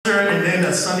and then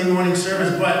a Sunday morning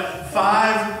service, but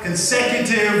 5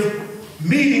 consecutive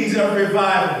meetings of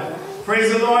revival.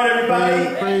 Praise the Lord,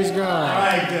 everybody. Praise God. All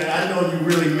right, good. I know you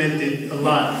really meant it a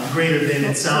lot greater than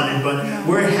it sounded, but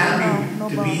we're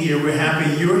happy to be here. We're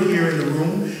happy you're here in the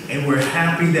room, and we're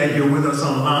happy that you're with us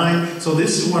online. So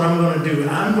this is what I'm going to do.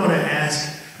 I'm going to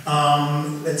ask,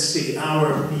 let's see,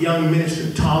 our young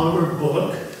minister, Tolliver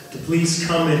Bullock, to please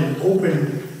come and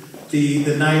open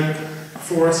the night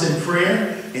for us in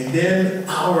prayer. And then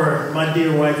my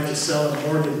dear wife, Gisela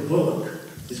Morgan Bullock,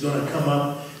 is going to come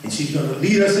up and she's going to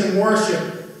lead us in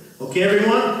worship. Okay,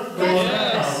 everyone?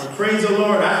 Yes. Praise the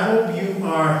Lord. I hope you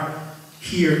are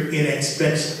here in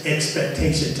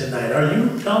expectation tonight. Are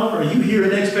you, Tolliver? Are you here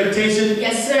in expectation?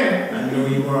 Yes, sir. I know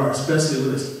you are, especially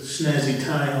with a snazzy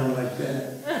tie on like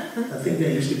that. I think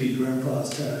that used to be Grandpa's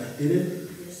tie. Did it?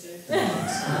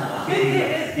 Yes, sir.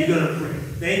 Okay, you're going to pray.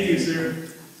 Thank you, sir.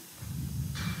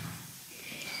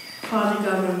 Father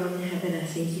God, my Lord in heaven, I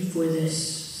thank you for this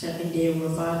second day of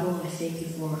revival. I thank you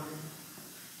for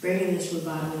bringing this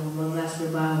revival, one last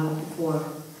revival before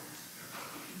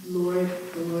the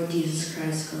Lord Jesus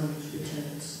Christ comes,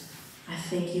 returns. I just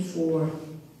thank you for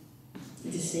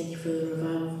the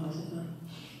revival, Father God.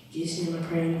 In Jesus' name I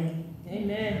pray, amen.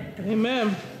 Amen.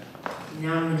 Amen.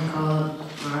 Now I'm going to call up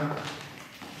our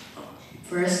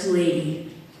First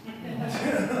Lady.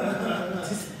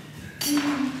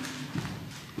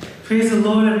 Praise the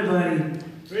Lord, everybody.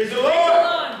 Praise the Lord.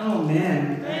 Oh,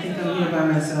 man. I think I'm here by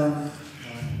myself.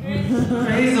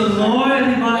 Praise the Lord,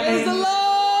 everybody. Praise the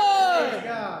Lord. Praise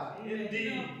God.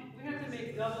 Indeed. We have to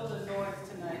make double the noise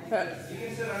tonight. Because you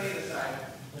can sit on either side.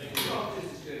 This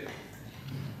is good.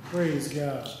 Praise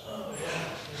God.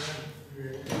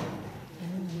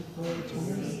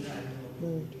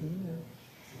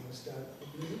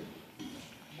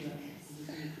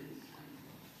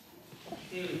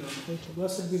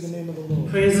 Blessed be the name of the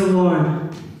Lord. Praise the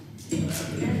Lord.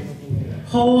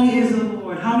 Holy is the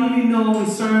Lord. How many of you know we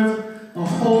serve a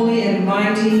holy and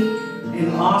mighty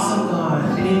and awesome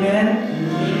God? Amen?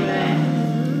 Amen.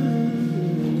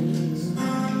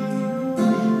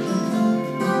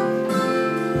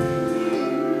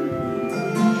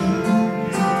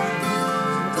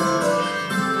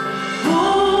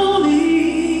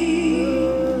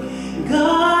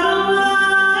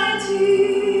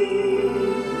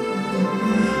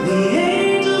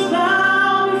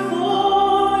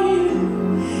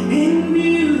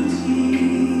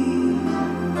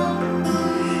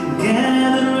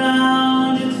 Gather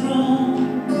round your throne.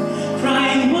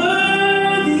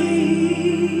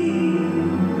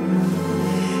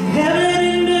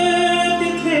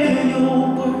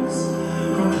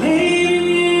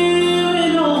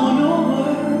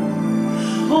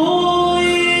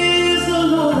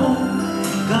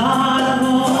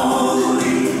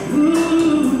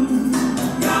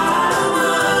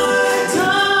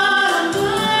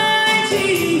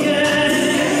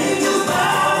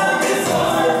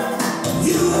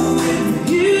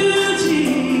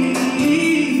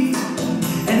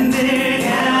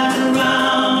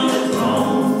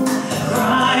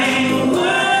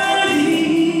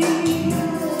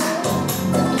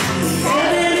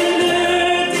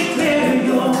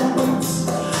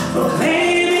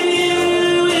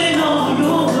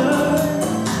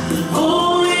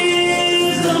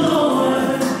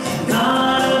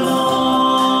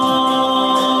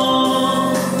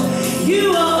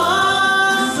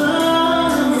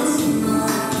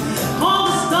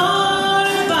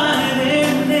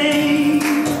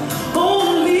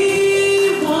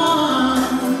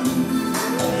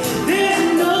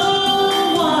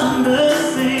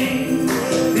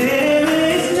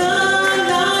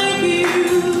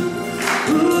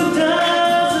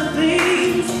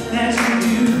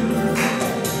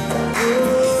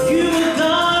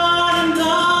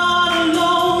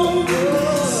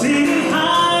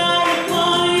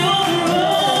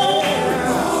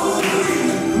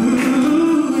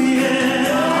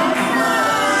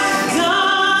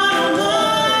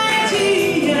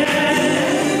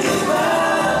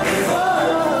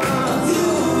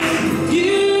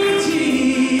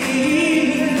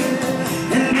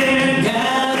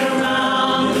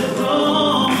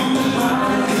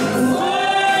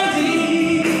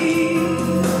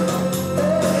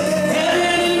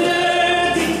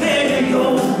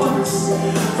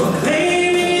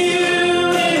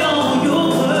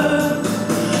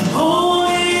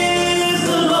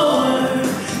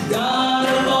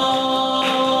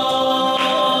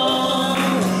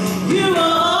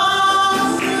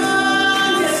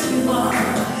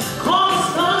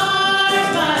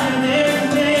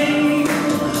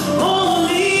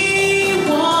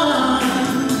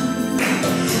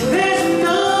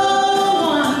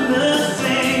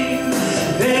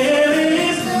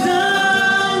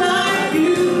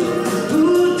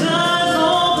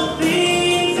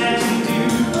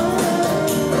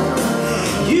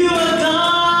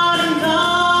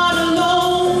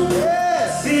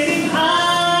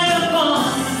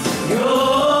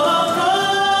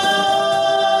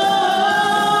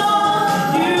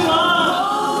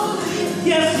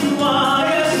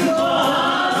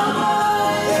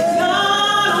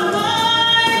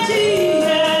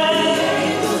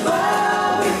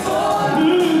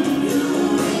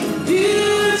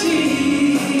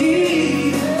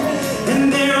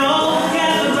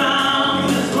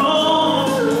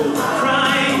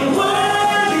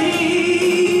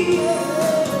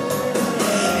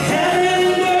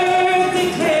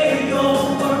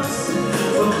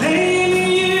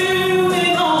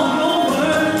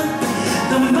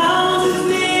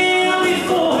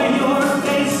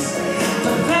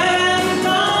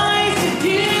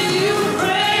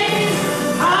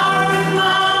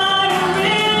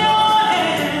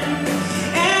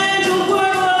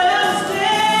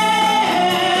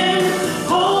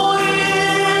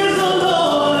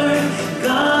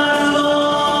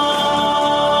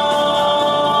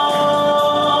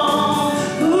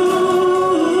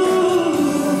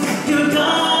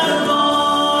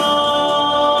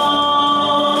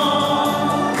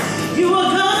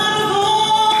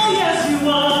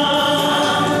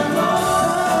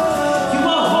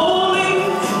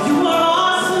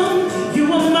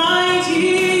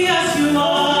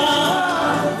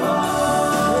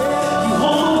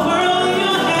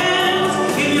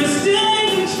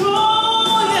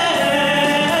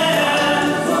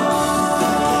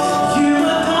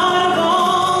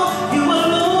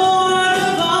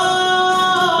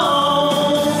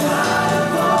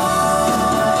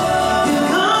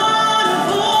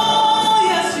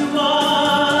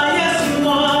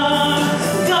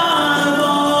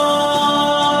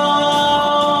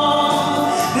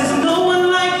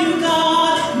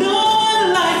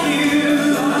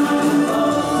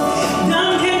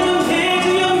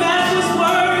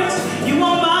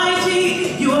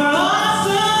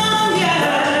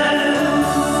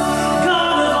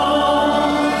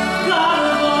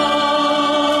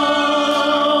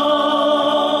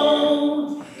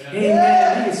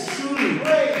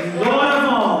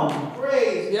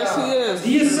 Yes. Do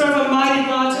you serve a mighty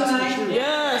God tonight?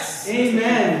 Yes.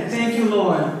 Amen. Thank you,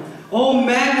 Lord. Oh,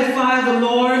 magnify the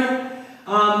Lord.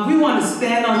 We want to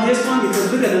stand on this one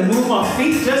because we're going to move our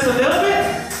feet just a little bit.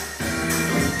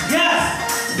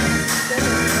 Yes.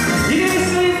 You didn't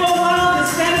sing for a while.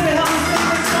 Just stand up and help me sing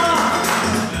this song.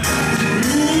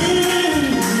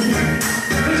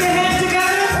 Put your hands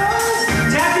together.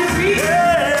 Tap your feet.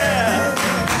 Yeah.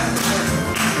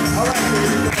 All right.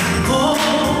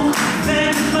 Oh,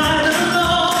 magnify the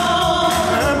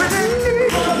Lord.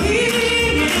 For He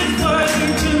is worthy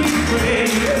to be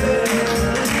praised.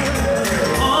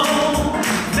 Oh,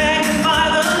 magnify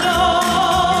the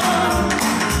Lord.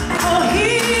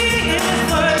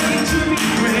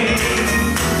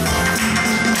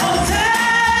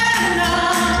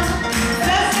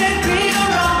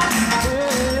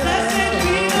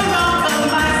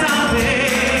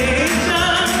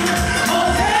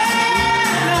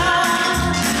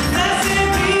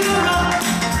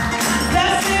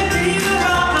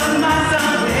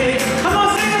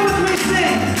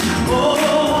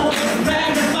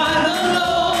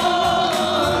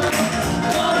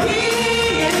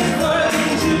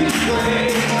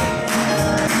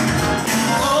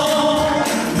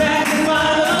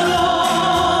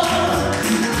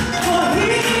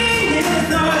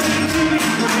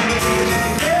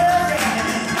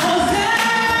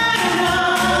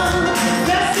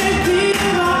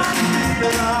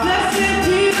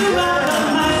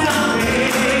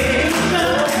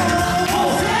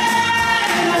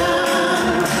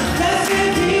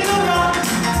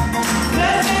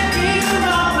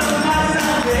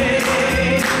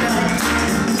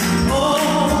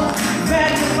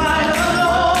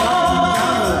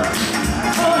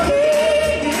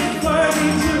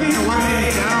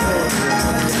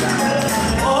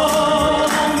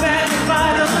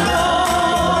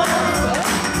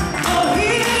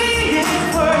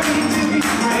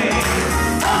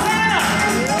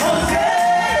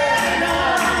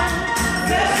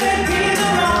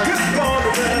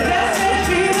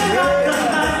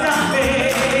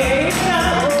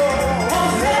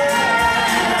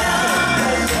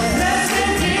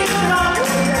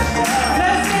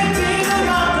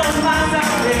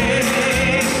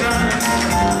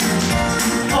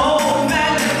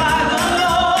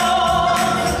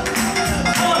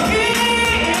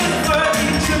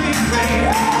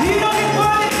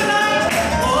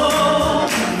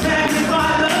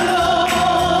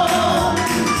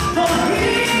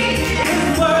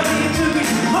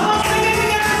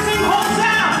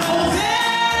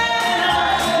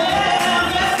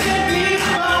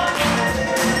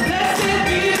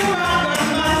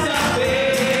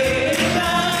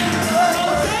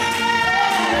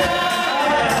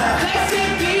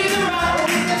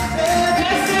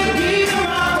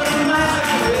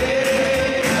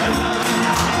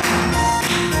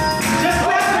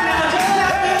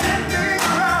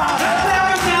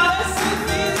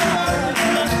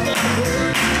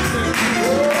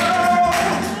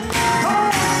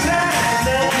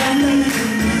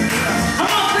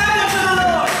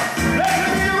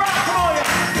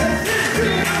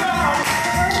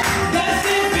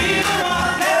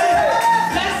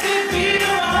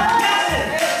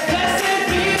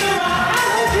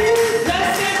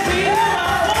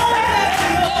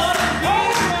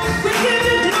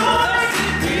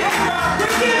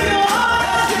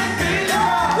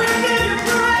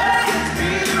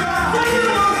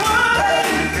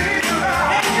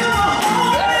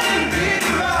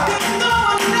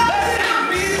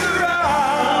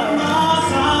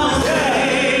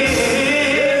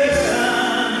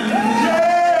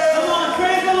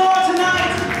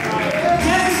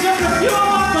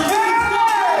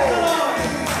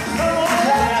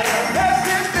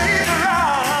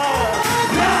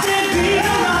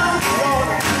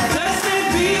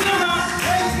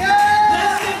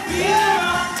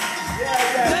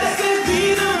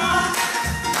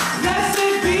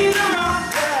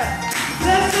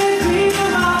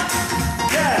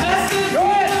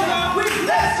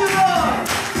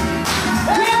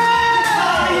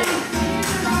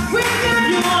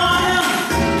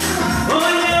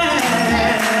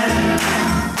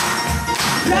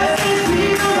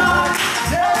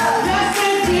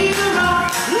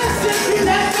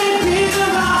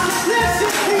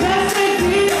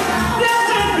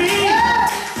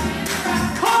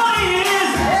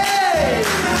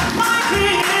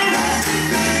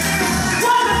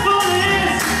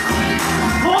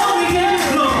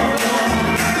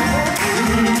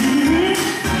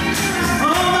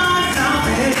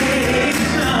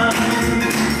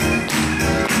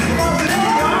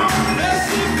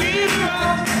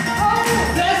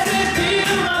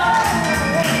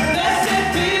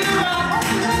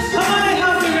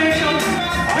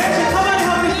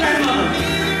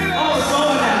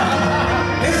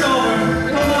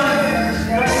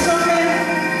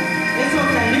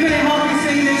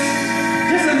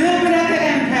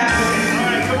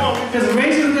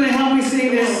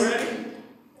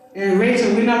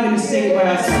 even sing it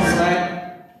by ourselves,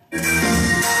 right?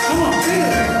 Come on, sing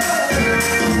it.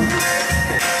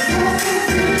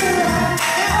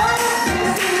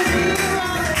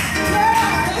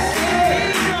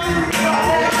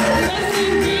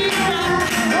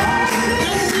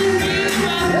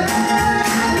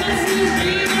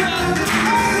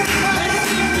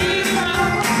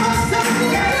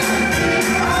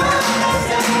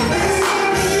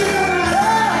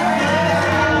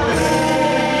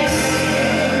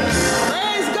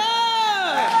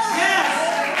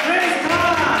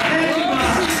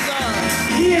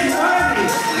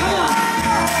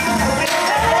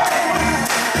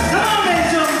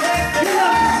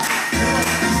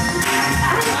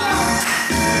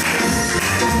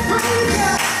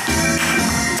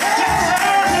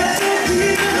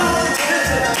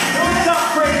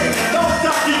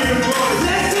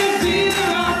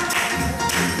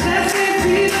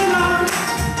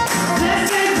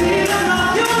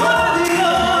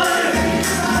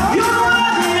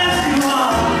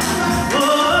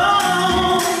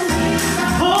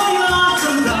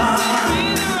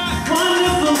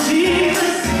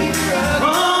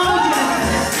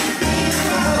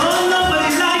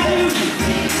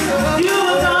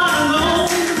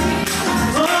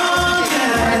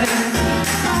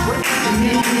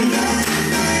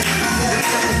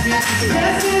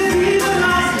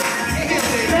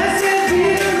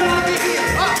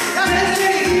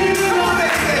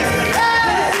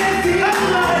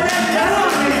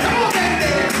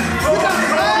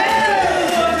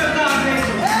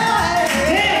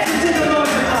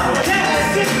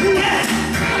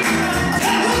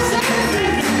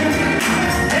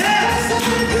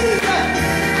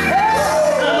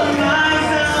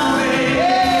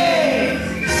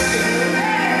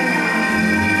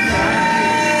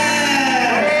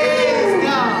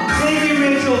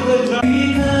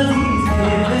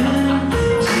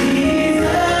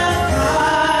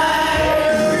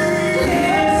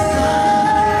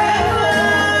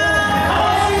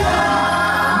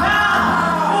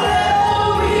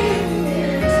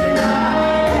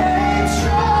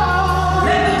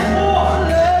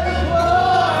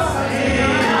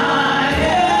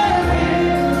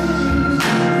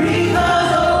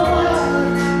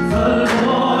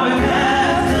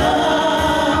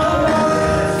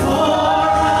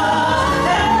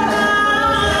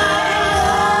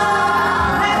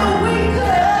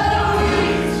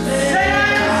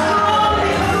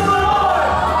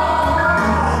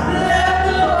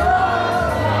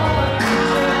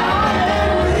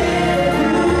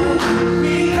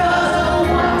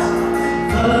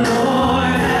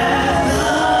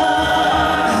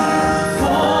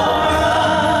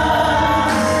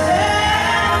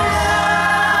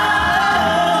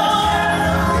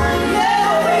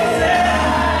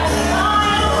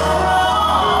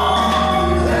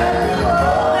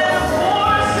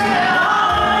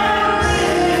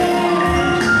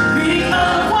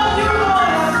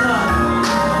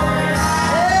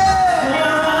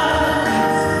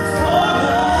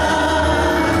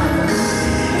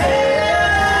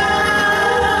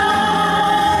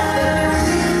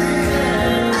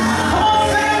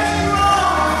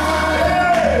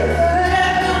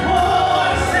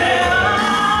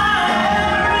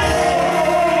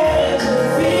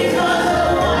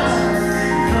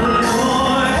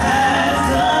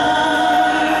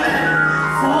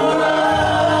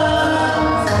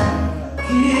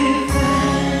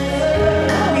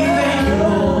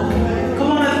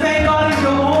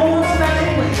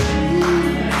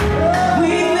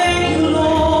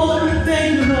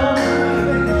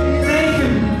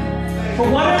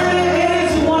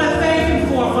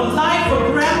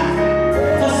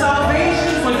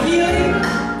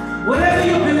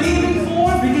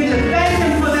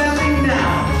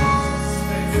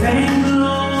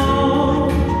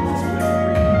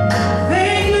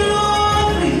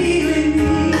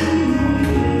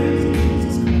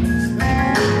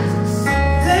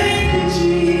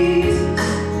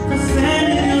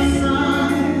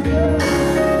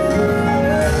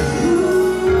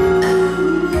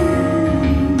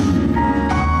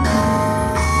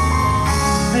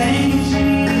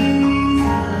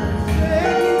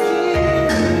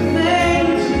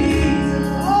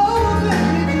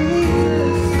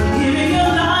 Giving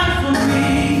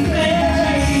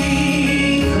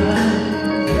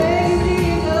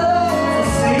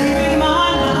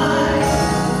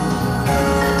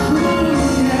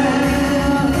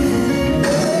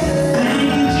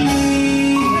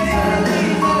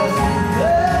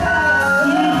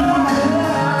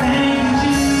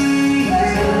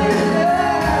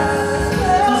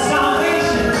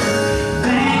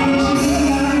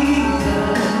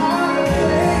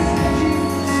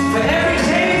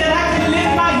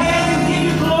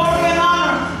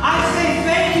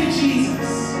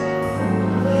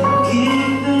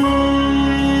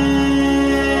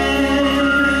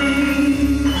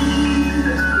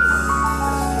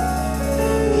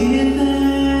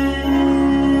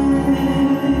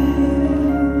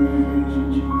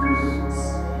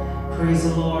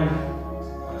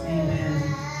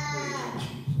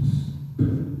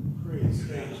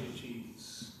Praise you,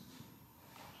 Jesus.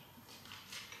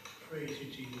 Praise you,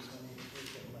 Jesus. I need to take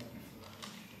that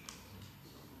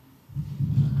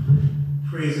microphone.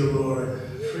 Praise the Lord.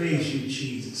 Praise you,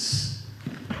 Jesus.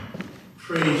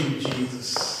 Praise you,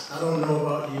 Jesus. I don't know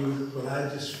about you, but I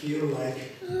just feel like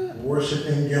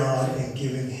worshiping God and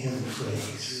giving him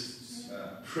praise.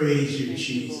 Praise you,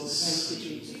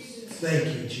 Jesus. Thank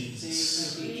you,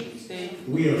 Jesus.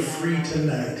 We are free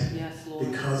tonight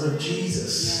because of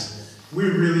Jesus.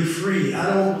 We're really free.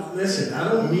 I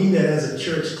don't mean that as a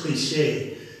church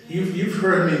cliche. You've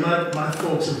heard me, my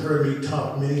folks have heard me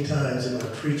talk many times in my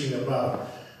preaching about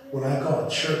what I call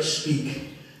church speak.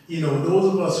 You know,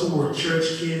 those of us who were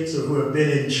church kids or who have been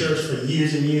in church for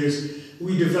years and years,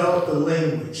 we developed the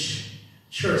language,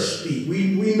 church speak.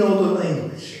 We know the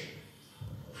language.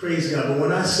 Praise God. But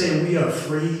when I say we are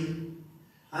free,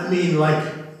 I mean like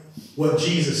what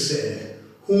Jesus said.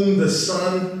 Whom the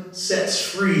Son sets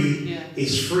free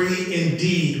is free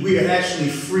indeed. We are actually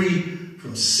free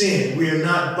from sin. We are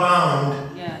not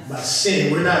bound by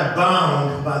sin. We're not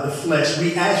bound by the flesh.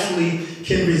 We actually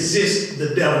can resist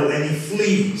the devil and he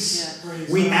flees.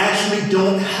 We actually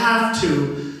don't have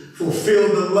to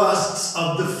fulfill the lusts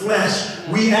of the flesh.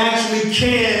 We actually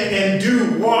can and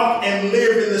do walk and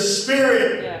live in the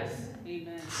Spirit.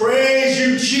 Amen. Praise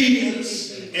you,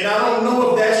 Jesus. And I don't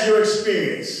know if that's your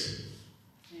experience,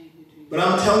 but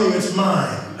I'm telling you it's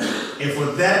mine. And for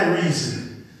that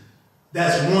reason,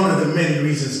 that's one of the many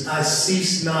reasons I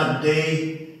cease not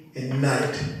day and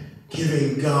night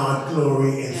giving God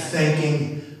glory and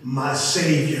thanking my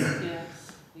Savior.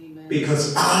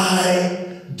 Because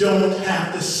I don't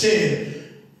have to sin.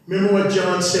 Remember what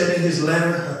John said in his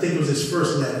letter? I think it was his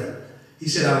first letter. He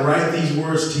said, I write these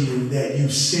words to you that you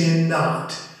sin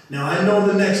not. Now I know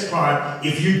the next part.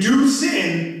 If you do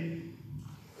sin,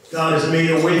 God has made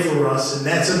a way for us. And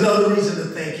that's another reason to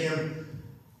thank him.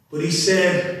 But he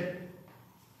said,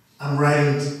 I'm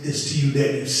writing this to you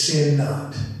that you sin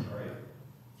not.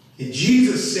 And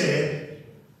Jesus said,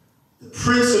 the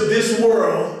prince of this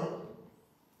world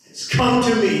has come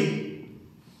to me,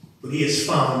 but he has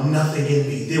found nothing in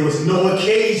me. There was no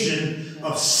occasion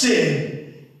of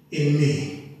sin in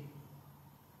me.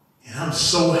 And I'm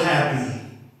so happy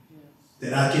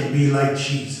that I can be like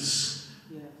Jesus.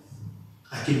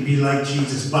 I can be like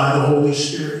Jesus by the Holy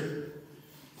Spirit.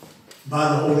 By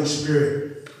the Holy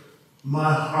Spirit.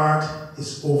 My heart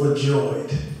is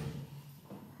overjoyed.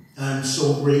 I'm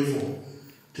so grateful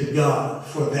to God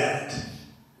for that.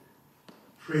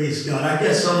 Praise God. I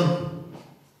guess I'm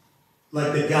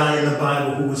like the guy in the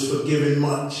Bible who was forgiven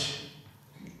much.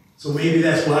 So maybe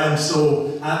that's why I'm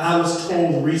so... I was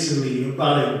told recently,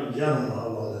 about I don't know how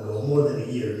long ago, more than a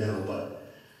year now, but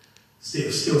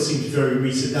it still seems very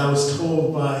recent. I was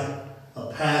told by a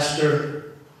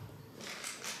pastor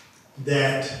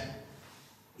that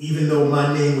even though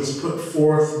my name was put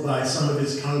forth by some of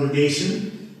his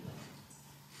congregation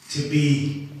to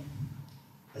be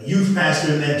a youth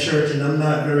pastor in that church, and I'm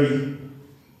not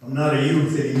a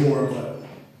youth anymore, but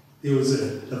there was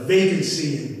a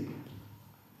vacancy and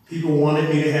people wanted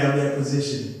me to have that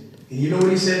position. And you know what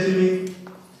he said to me?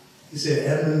 He said,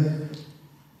 Edmund,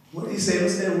 what did he say?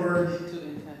 What's that word? Too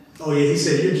intense. Oh yeah, he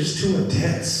said, you're just too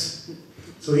intense.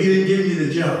 So he didn't give me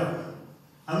the job.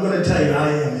 I'm going to tell you, I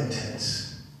am intense.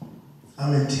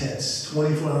 I'm intense,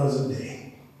 24 hours a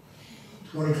day.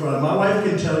 24 hours. My wife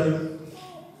can tell you,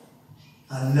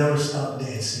 I never stopped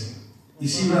dancing. You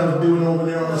see what I was doing over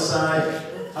there on the side?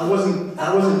 I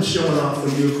wasn't showing off for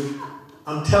you.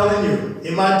 I'm telling you,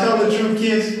 am I telling the truth,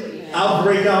 kids? I'll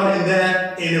break out in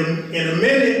that in a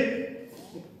minute.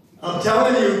 I'm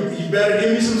telling you, you better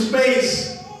give me some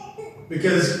space.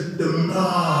 Because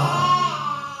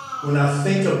when I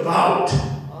think about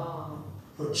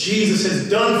what Jesus has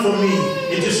done for me,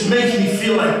 it just makes me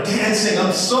feel like dancing.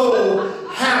 I'm so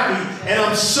happy and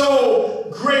I'm so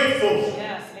grateful.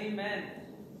 Yes, amen.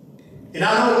 And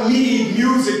I don't need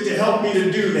music to help me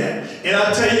to do that. And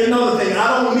I'll tell you another thing.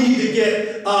 I don't need to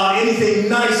get anything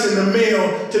nice in the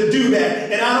mail to do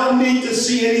that. And I don't need to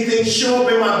see anything show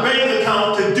up in my bank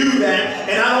account to do that.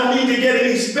 And I don't need to get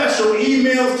any special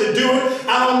emails to do it.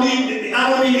 I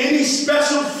don't need any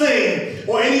special thing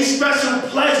or any special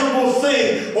pleasurable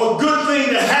thing or good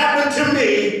thing to happen to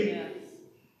me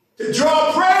to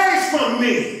draw praise from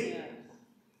me.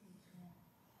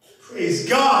 Praise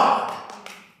God.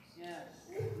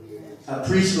 I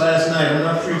preached last night. I'm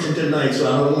not preaching tonight, so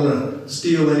I don't want to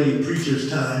steal any preacher's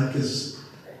time because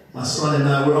my son and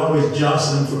I, we're always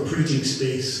jostling for preaching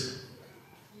space.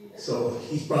 So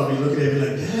he's probably looking at me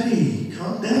like, Daddy,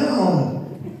 calm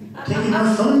down. Taking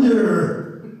my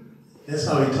thunder. That's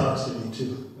how he talks to me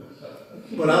too.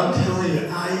 But I'm telling you,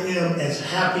 I am as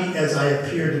happy as I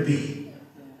appear to be.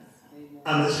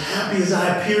 I'm as happy as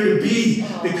I appear to be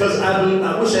because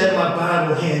I wish I had my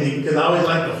Bible handy because I always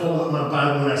like to hold up my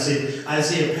Bible when I say,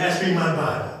 pass me my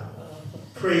Bible.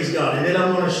 Praise God. And then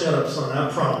I'm going to shut up, son.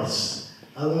 I promise.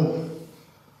 I won't.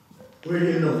 Where are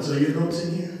your notes? Are your notes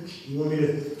in here? You want me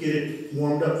to get it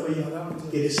warmed up for you?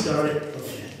 Get it started?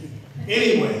 Okay.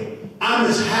 Anyway, I'm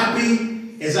as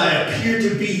happy as I appear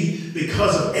to be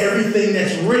because of everything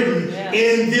that's written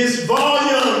in this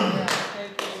volume.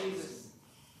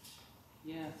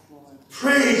 Yes, Lord.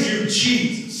 Praise you,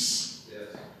 Jesus.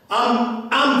 Yes.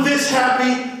 I'm this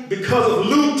happy because of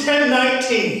Luke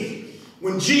 10:19,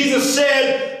 when Jesus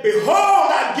said,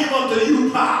 "Behold, I give unto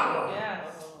you power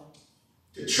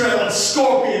to tread on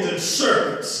scorpions and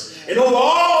serpents and over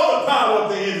all the power of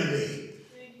the enemy."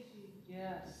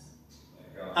 Yes.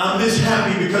 I'm this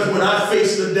happy because when I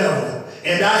face the devil,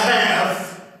 and I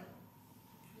have,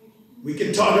 we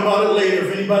can talk about it later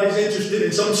if anybody's interested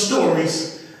in some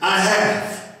stories, I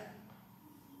have.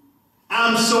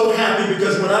 I'm so happy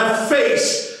because when I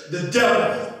face the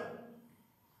devil,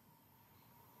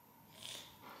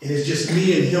 and it's just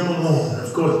me and him alone.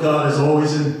 Of course, God is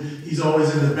he's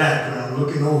always in the background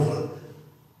looking over.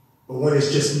 But when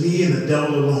it's just me and the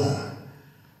devil alone,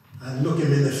 I look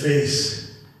him in the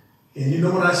face. And you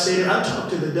know what I say? I talk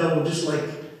to the devil just like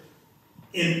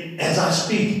as I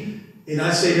speak. And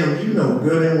I say to him, "You know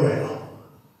good and well.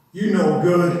 You know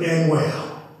good and well.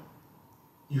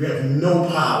 You have no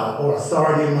power or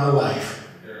authority in my life.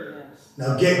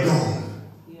 Now get going.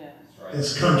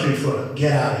 This country for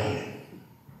get out of here."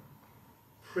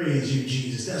 Praise you,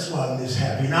 Jesus. That's why I'm this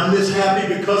happy. And I'm this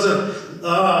happy because of,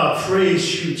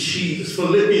 praise you, Jesus.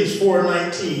 Philippians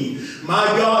 4:19. "My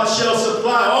God shall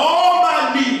supply all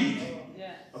my need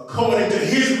according to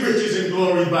his riches and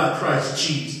glory by Christ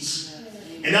Jesus."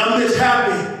 And I'm this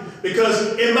happy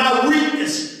because in my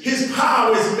weakness, his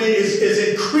power is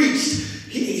increased.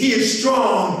 He is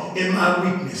strong in my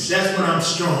weakness. That's when I'm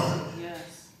strong.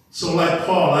 So like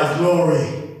Paul, I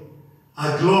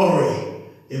glory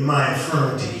in my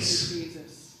infirmities.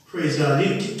 Praise God.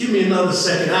 Give me another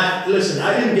second. Listen,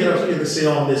 I didn't get up here to say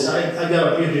all this. I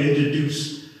got up here to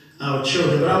introduce our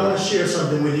children, but I want to share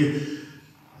something with you.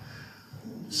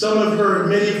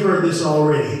 Many have heard this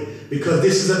already, because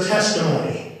this is a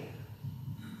testimony.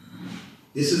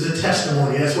 This is a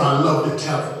testimony. That's why I love to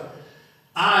tell it.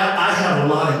 I have a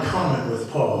lot in common with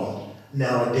Paul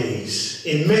nowadays,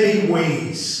 in many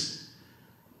ways.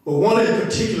 But one in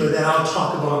particular that I'll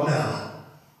talk about now.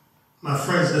 My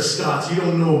friends, the Scots, you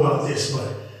don't know about this,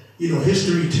 but,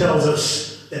 history tells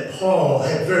us that Paul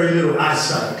had very little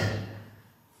eyesight.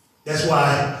 That's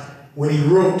why when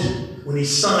he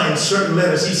signed certain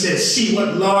letters, he said, "See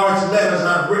what large letters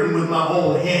I've written with my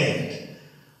own hand."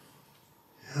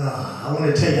 I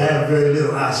want to tell you, I have very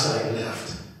little eyesight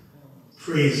left.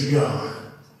 Praise God.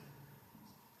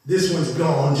 This one's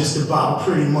gone just about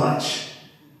pretty much.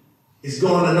 It's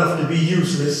gone enough to be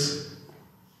useless.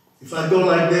 If I go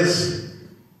like this,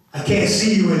 I can't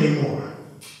see you anymore.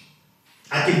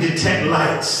 I can detect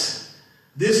lights.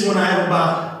 This one I have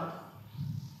about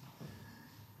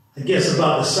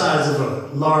the size of a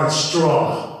large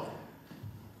straw.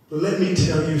 But let me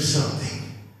tell you something.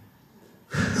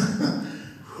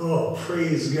 Oh,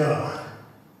 praise God.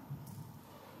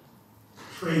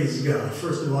 Praise God.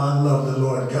 First of all, I love the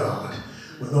Lord God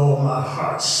with all my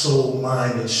heart, soul,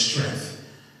 mind, and strength.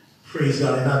 Praise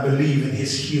God. And I believe in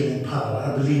his healing power.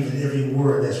 I believe in every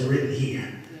word that's written here.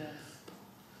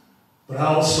 But I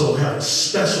also have a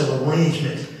special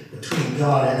arrangement between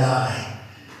God and I.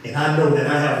 And I know that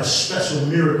I have a special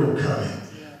miracle coming.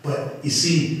 But you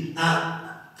see,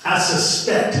 I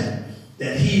suspect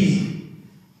that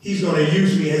he's going to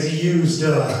use me as he used,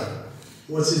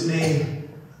 what's his name?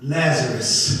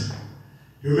 Lazarus.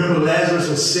 You remember Lazarus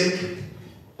was sick?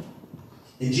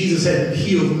 And Jesus had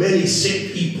healed many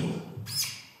sick people.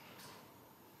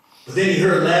 But then he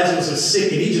heard Lazarus was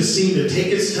sick, and he just seemed to take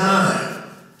his time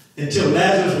until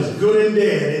Lazarus was good and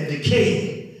dead and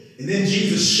decaying. And then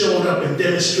Jesus showed up and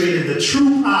demonstrated the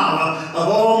true power of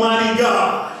Almighty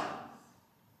God.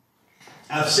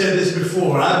 I've said this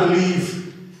before. I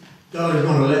believe God is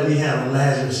going to let me have a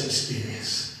Lazarus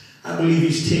experience. I believe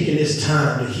he's taking his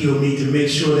time to heal me, to make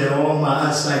sure that all my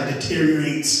eyesight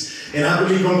deteriorates. And I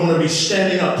believe I'm going to be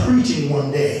standing up preaching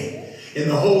one day. And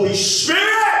the Holy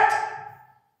Spirit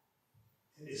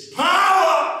and his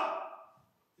power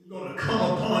is going to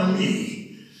come upon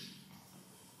me.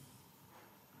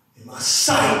 And my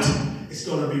sight is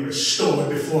going to be restored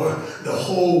before the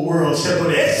whole world. So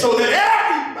that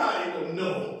everybody will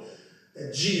know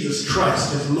that Jesus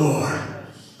Christ is Lord.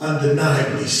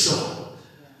 undeniably so.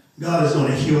 God is going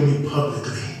to heal me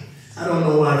publicly. I don't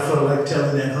know why I felt like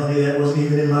telling that, honey. That wasn't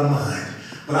even in my mind.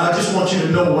 But I just want you to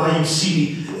know why you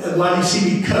see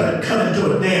me cut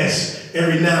into a dance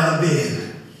every now and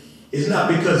then. It's not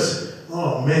because,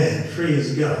 oh man,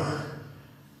 praise God.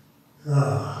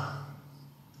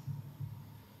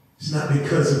 It's not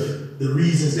because of the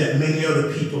reasons that many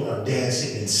other people are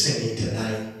dancing and singing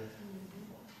tonight.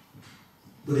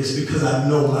 But it's because I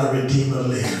know my Redeemer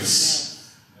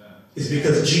lives. It's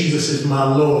because Jesus is my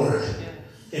Lord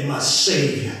and my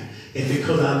Savior. And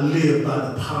because I live by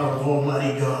the power of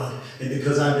Almighty God. And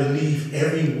because I believe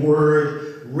every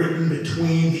word written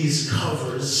between these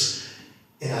covers.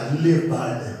 And I live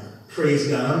by them. Praise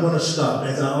God. I'm going to stop.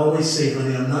 As I always say,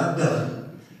 honey, I'm not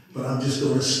done. But I'm just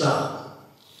going to stop.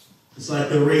 It's like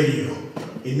the radio.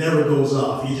 It never goes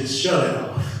off. You just shut it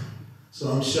off.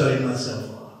 So I'm shutting myself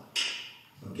off.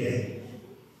 Okay?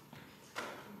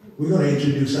 We're going to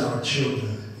introduce our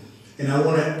children. And I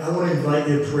want to invite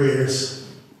your prayers.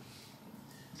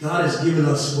 God has given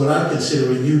us what I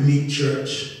consider a unique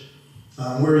church.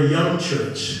 We're a young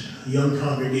church, a young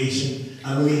congregation.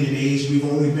 I don't mean in age. We've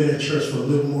only been at church for a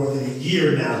little more than a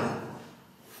year now.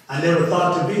 I never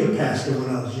thought to be a pastor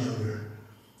when I was younger.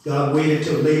 God waited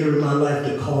till later in my life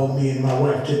to call me and my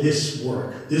wife to this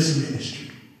work, this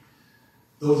ministry.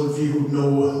 Those of you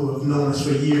who have known us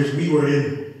for years, we were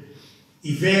in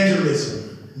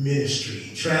evangelism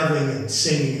ministry, traveling and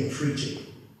singing and preaching.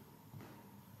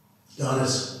 God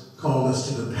has called us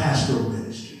to the pastoral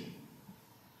ministry.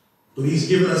 But he's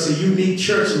given us a unique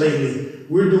church lately.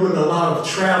 We're doing a lot of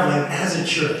traveling as a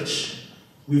church.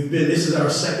 This is our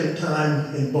second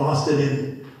time in Boston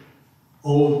in a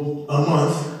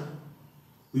month.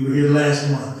 We were here last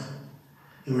month.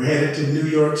 And we're headed to New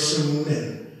York soon,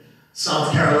 and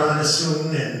South Carolina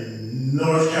soon, and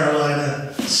North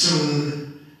Carolina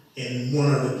soon, and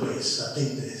one other place. I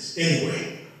think this.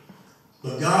 Anyway,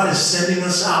 but God is sending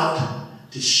us out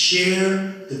to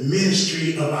share the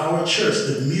ministry of our church,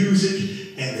 the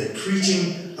music and the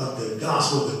preaching of the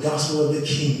gospel of the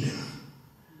kingdom.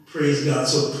 Praise God.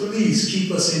 So please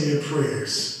keep us in your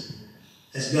prayers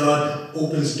as God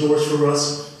opens doors for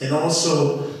us. And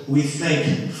also, we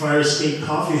thank Fire Escape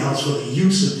Coffee House for the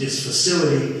use of this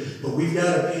facility, but we've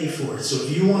got to pay for it. So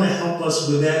if you want to help us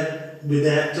with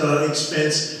that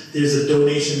expense, there's a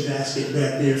donation basket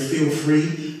back there. Feel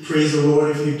free. Praise the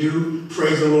Lord if you do.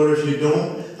 Praise the Lord if you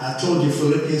don't. I told you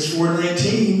Philippians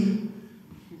 4:19.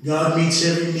 God meets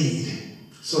every need.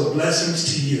 So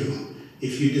blessings to you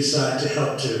if you decide to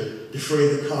help to defray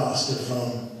the cost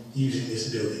of using this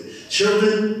building.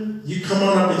 Children, you come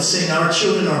on up and sing. Our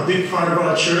children are a big part of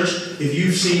our church. If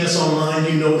you've seen us online,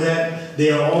 you know that.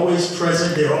 They are always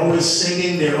present. They're always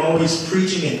singing. They're always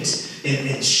preaching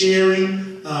and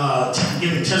sharing,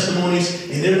 giving testimonies.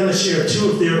 And they're going to share 2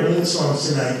 of their own songs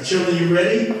tonight. Children, you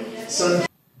ready? Son.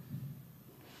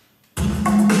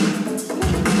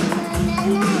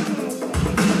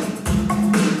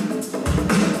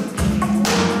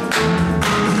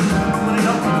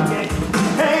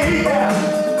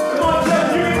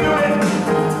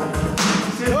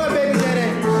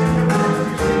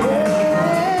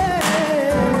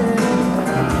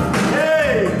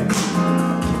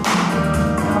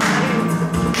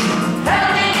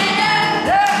 Help me,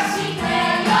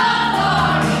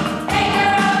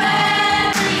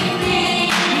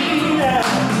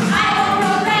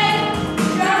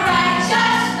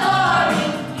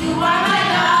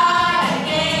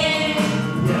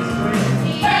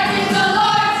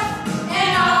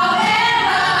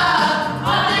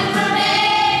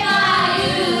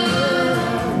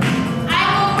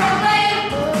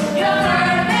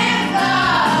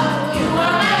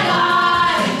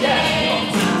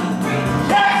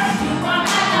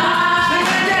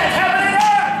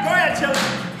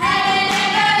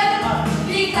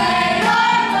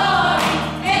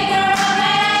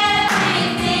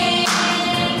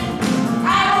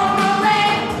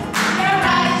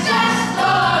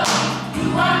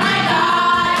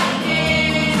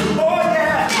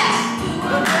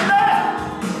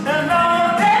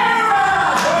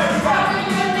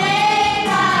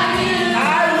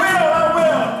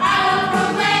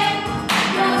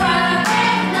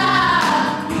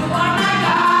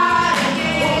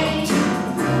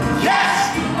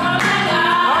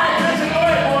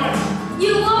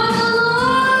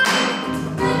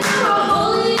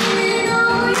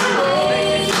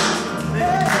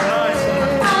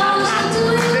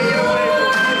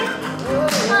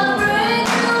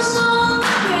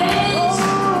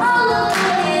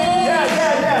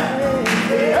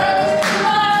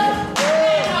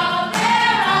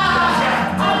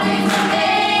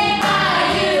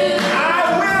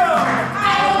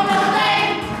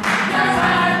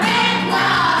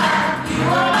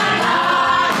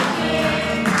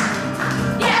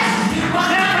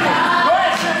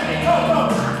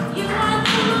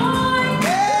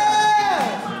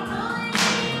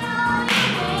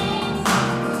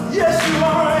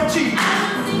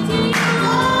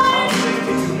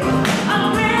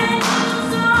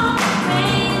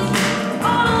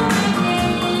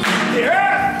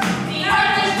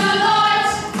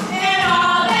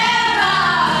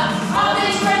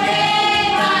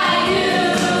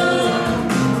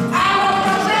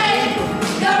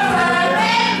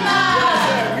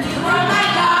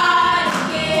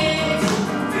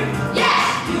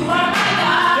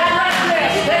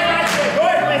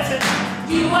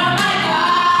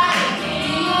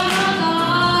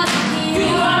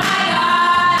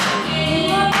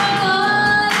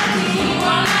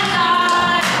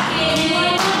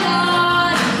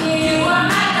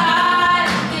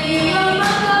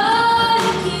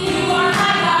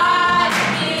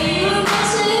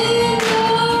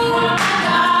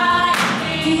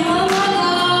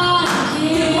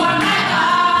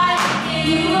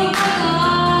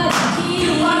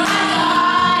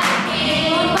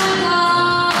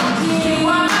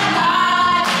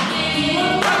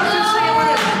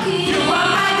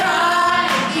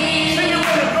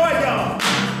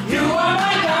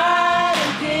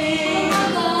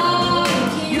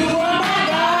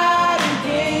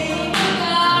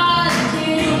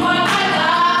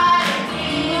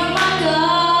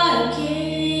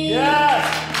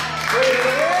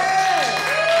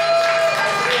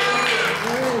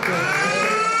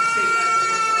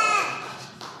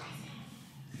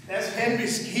 That's Henry.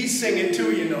 He's singing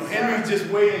too, you know. Henry's just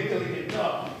waiting until he gets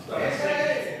up. Start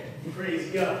singing.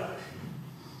 Praise God.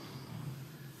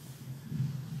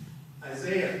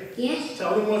 Isaiah. Yes?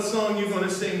 Tell them what song you're going to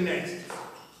sing next.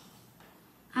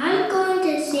 I'm going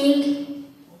to sing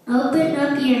Open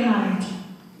Up Your Heart.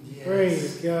 Yes.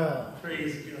 Praise God.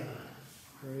 Praise God.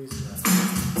 Praise God.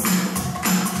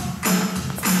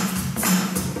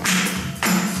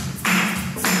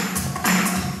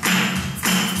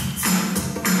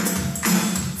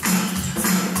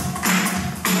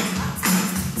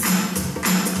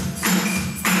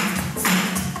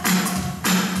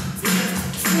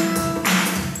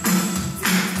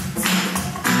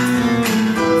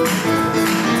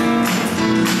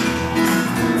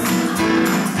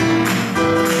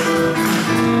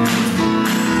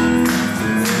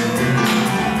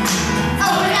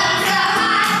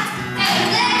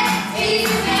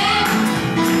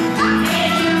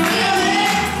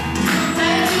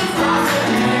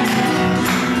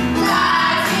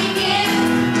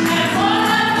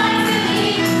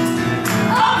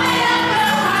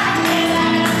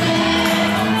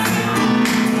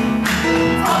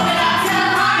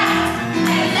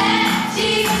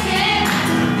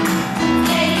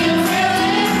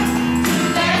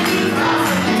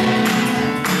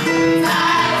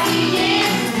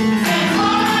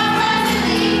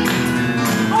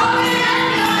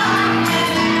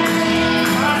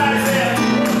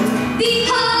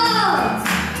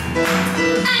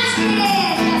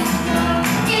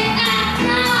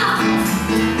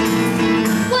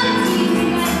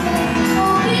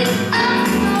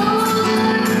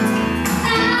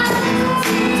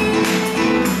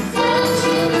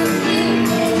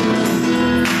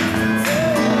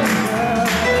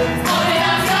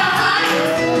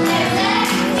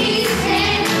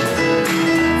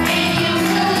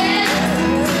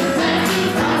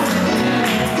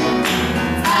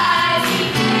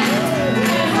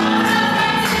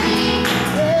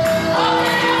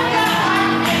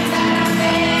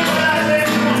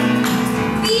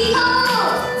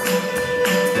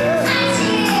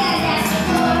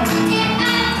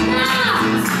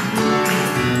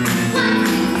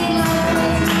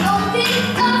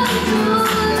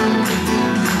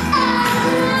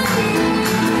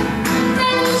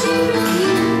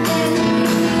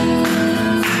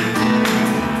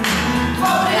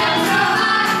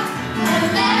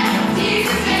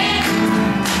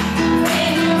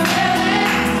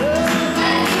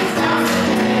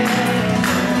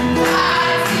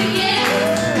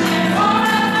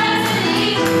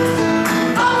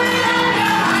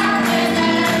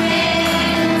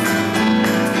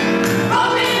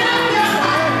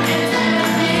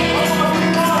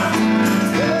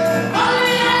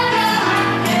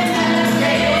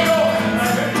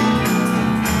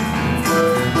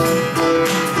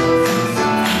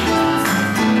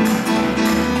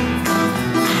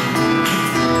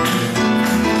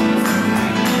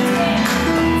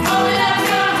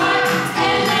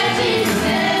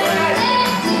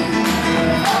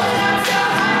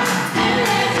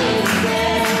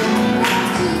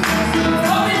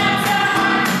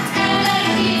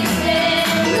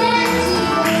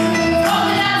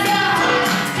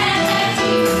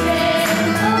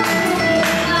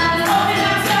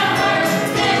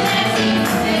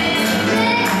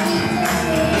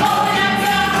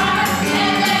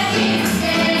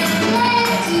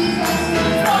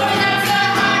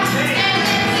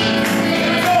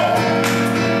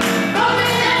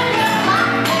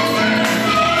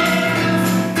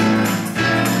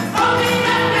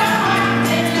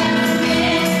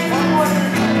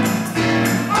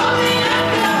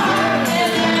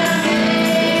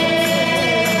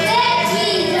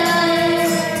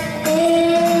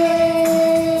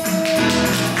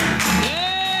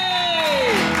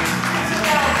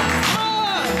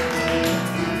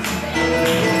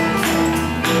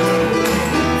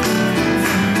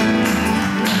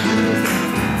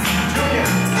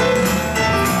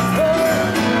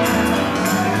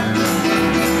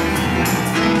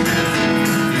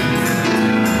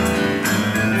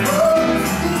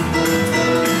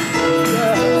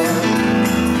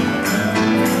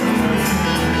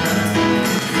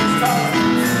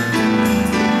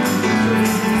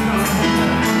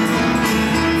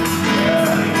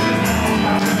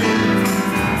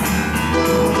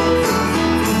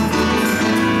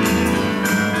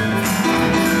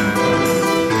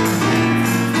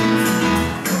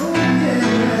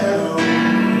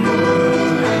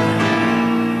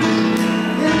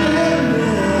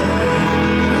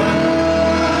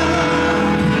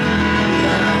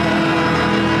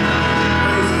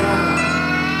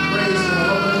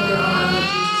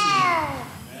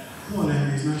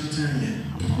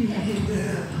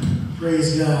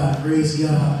 Praise God. Praise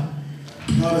God.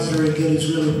 God is very good.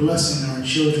 He's really blessing our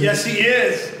children. Yes, He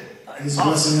is. He's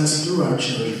blessing us through our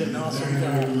children. We're very,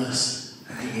 very blessed.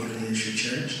 I go to Ministry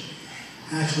Church.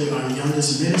 Actually, our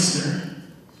youngest minister,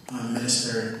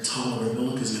 Minister Tolliver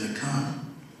Bullock, is going to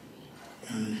come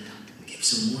and give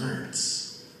some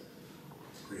words.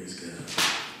 Praise God.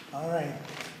 All right.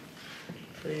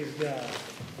 Praise God.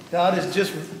 God has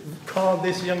just called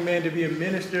this young man to be a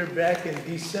minister back in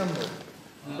December.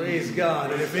 Praise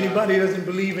God. And if anybody doesn't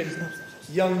believe in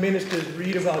young ministers,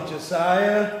 read about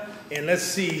Josiah. And let's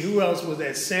see, who else was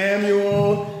that?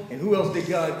 Samuel. And who else did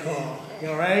God call?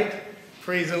 All right?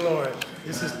 Praise the Lord.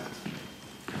 This is...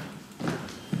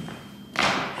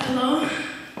 Hello,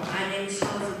 my name is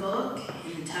Tolliver Bullock,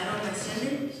 and the title of my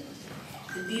sermon is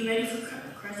Be Ready for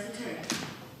Christ's Return.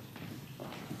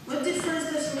 What did 1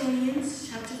 Thessalonians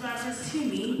chapter 5 verse 2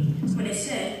 mean when it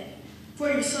said, For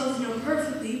yourselves know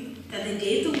perfectly that the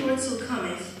day of the Lord so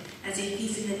cometh as a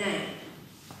thief in the night?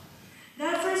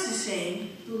 That verse is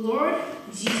saying, the Lord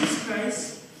Jesus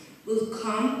Christ will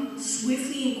come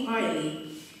swiftly and quietly.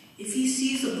 If He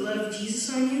sees the blood of Jesus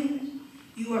on you,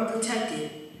 you are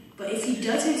protected. But if He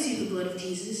doesn't see the blood of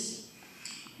Jesus,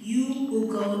 you will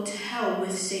go to hell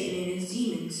with Satan and his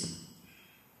demons.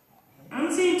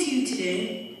 I'm saying to you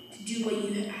today to do what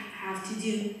you have to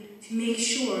do to make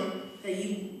sure that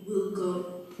you will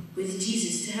go with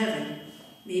Jesus to heaven.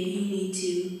 Maybe you need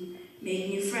to make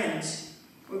new friends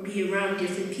or be around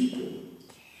different people.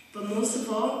 But most of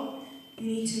all, you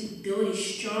need to build a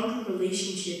stronger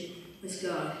relationship with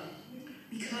God,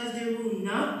 because there will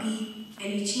not be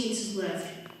any chances left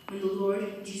when the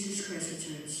Lord Jesus Christ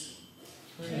returns.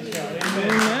 Praise God.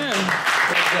 Amen.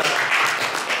 Praise God.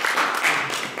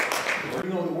 You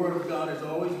know, the Word of God is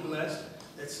always blessed.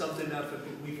 That's something that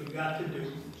we forgot to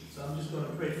do. So I'm just going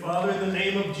to pray. Father, in the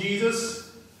name of Jesus,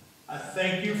 I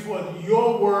thank you for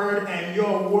your word and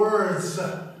your words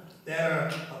that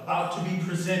are about to be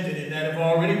presented and that have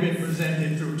already been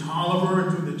presented through Tolliver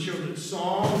and through the children's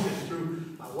songs and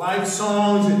through my wife's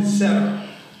songs, etc.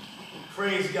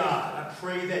 Praise God. I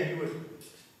pray that you would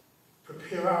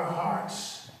prepare our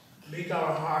hearts, make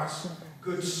our hearts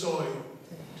good soil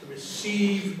to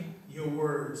receive your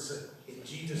words. In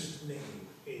Jesus' name,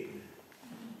 amen.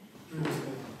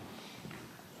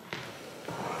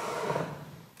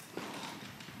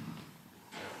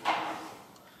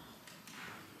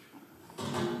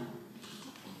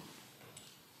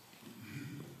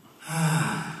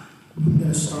 I'm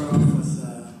going to start off with,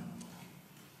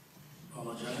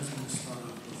 apologize, I'm going to start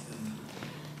off with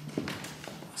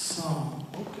a song.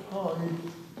 Okay. Oh,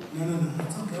 No,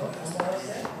 it's okay.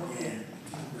 Yeah,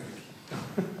 take a break.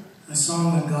 A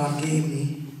song that God gave me,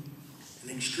 an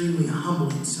extremely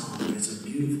humbling song. It's a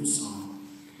beautiful song.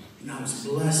 And I was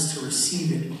blessed to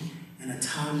receive it in a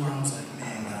time where I was like,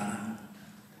 man, God,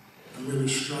 I'm really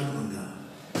struggling, God.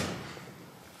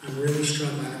 I'm really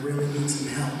struggling. I really need some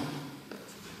help.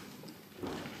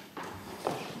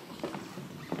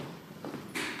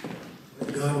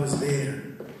 God was there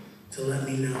to let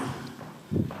me know.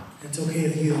 It's okay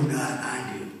if you don't got it,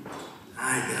 I do.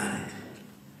 I got it.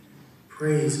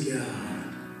 Praise God.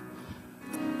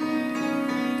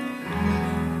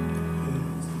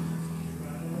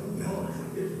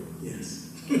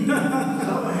 Yes.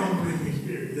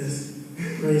 Yes.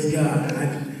 Praise God.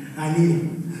 I need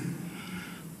Him.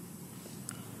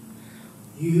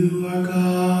 You are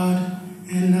God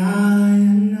and I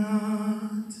am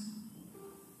not.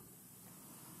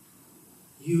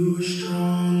 You are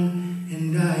strong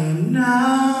and I am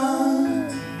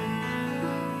not.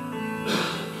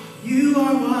 You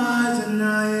are wise and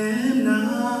I am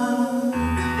not.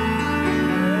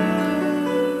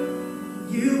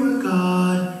 You are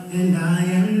God and I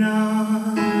am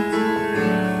not.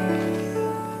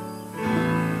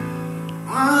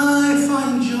 I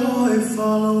find joy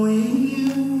following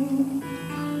you.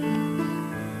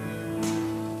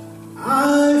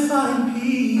 I find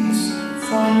peace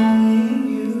following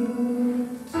you.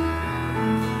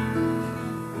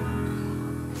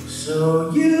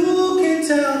 So you can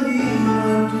tell me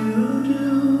what to do,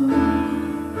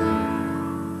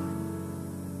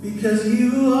 because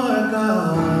you are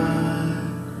God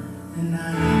and I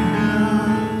am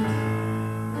not.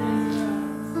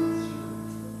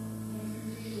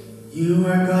 You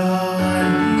are God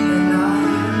and I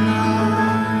am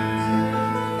not.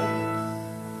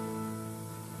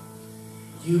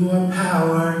 You are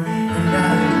power and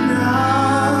I am not.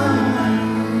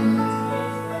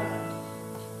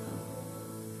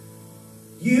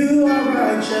 You are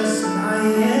righteous and I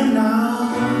am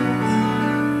not.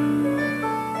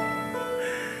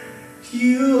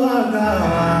 You are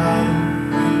God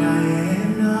and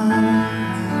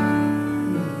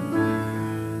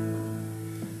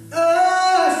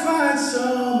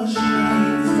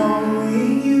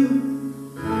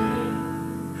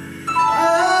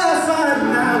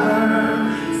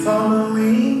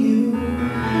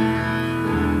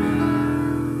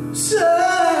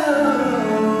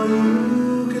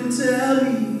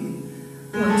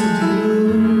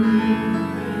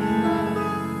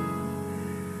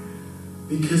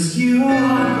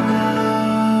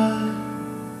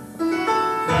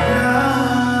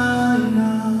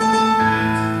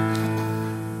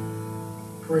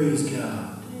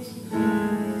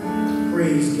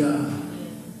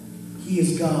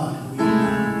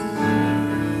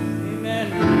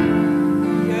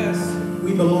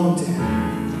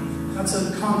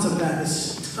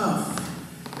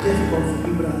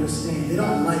understand. They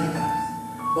don't like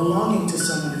that. Belonging to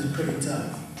someone is pretty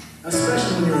tough,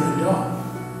 especially when you're an adult.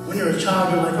 When you're a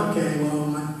child, you're like, okay, well,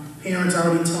 my parents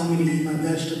already told me to eat my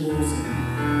vegetables,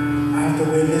 and I have to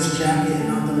wear this jacket and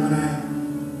not the one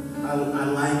I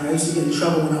like. I used to get in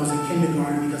trouble when I was in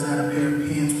kindergarten because I had a pair of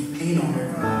pants with paint on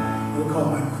it. They were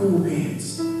called my cool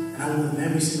pants. And I wore them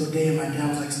every single day, and my dad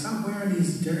was like, stop wearing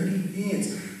these dirty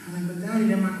pants. I'm like, but Daddy,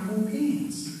 they're my cool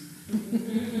pants.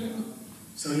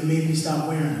 So he made me stop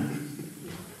wearing them.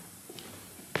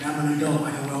 Now I'm an adult,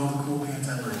 I can wear all the cool pants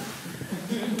I like.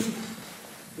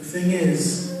 The thing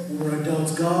is, when we're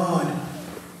adults, God,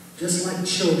 just like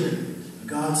children,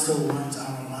 God still runs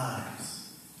our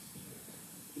lives.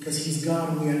 Because he's God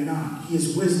and we are not. He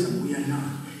is wisdom, we are not.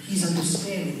 He's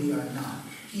understanding, we are not.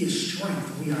 He is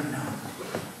strength, we are not.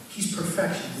 He's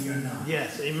perfection, we are not.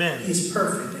 Yes, amen. He is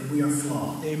perfect and we are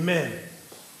flawed. Amen.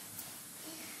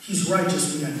 He's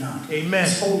righteous, we are not. Amen.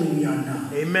 He's holy, we are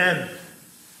not. Amen.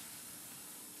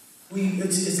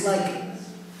 It's like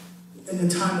in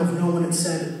the time of Noah, it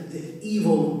said the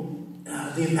evil,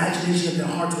 the imagination of their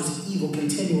hearts was evil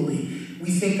continually.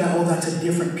 We think that, oh, that's a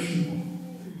different people.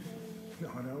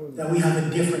 That we have a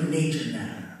different nature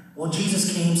now. Well,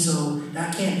 Jesus came, so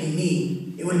that can't be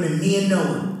me. It would have been me and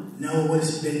Noah. Noah would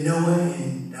have been Noah,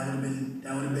 and that would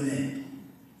have been it.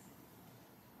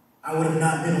 I would have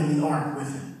not been on the ark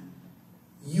with him.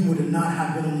 You would have not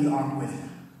have been on the ark with him.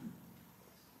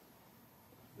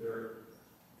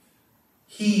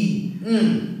 He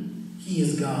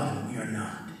is God and we are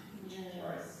not.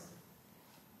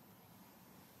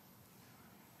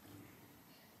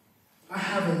 I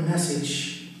have a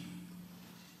message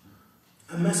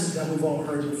that we've all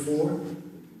heard before,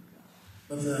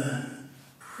 but the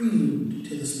prelude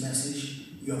to this message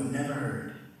you have never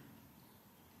heard.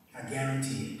 I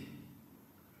guarantee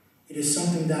it. It is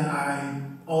something that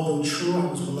although true, I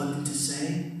was reluctant to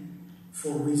say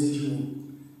for reasons you will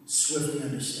swiftly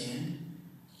understand.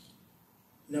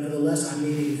 Nevertheless, I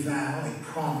made a vow, a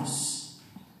promise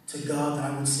to God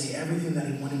that I would say everything that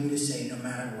he wanted me to say no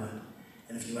matter what.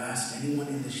 And if you ask anyone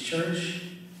in this church,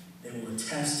 they will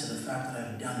attest to the fact that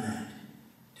I've done that,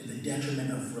 to the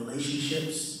detriment of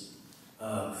relationships,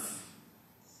 of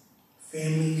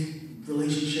family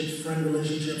relationships, friend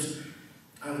relationships.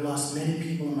 I've lost many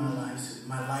people in my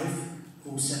life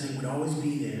who said they would always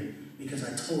be there because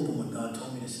I told them what God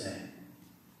told me to say.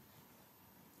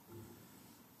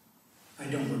 I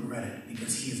don't regret it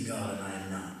because he is God and I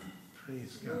am not.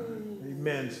 Praise God.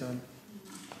 Amen, son.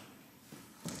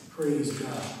 Praise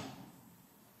God.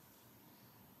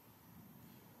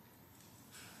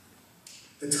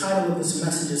 The title of this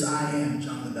message is I Am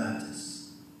John the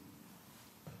Baptist.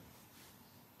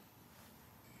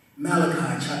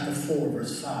 Malachi chapter 4,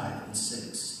 verse 5 and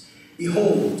 6.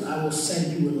 Behold, I will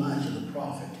send you Elijah the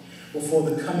prophet before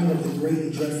the coming of the great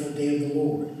and dreadful day of the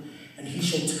Lord. And he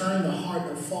shall turn the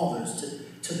heart of fathers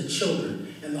to the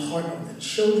children, and the heart of the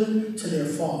children to their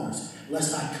fathers,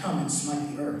 lest I come and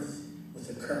smite the earth with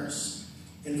a curse.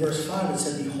 In verse 5 it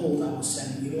said, Behold, I will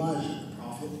send you Elijah the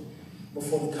prophet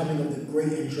before the coming of the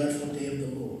great and dreadful day of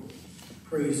the Lord.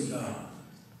 Praise God.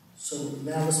 So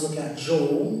now let's look at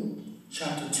Joel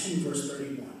chapter 2, verse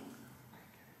 31.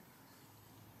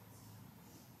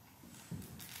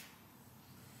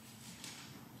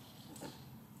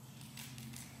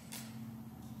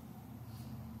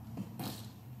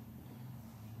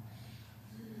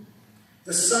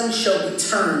 The sun shall be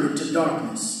turned into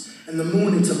darkness, and the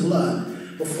moon into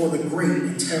blood, before the great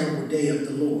and terrible day of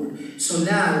the Lord. So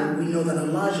now we know that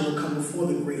Elijah will come before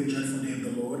the great and dreadful day of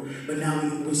the Lord. But now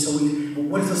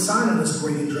what is the sign of this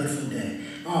great and dreadful day?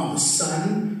 The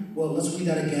sun, well, let's read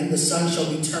that again. The sun shall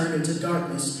be turned into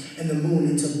darkness, and the moon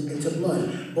into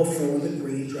blood, before the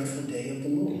great and dreadful day of the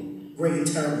Lord. Great and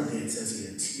terrible day, it says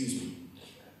here, excuse me.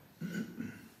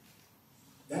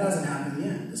 That hasn't happened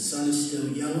yet. The sun is still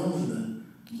yellow, and the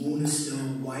moon is still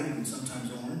white and sometimes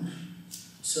orange.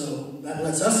 So that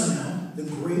lets us know the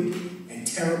great and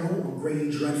terrible or great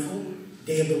and dreadful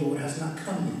day of the Lord has not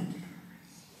come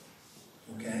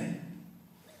yet. Okay?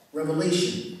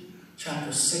 Revelation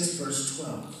chapter 6, verse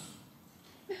 12.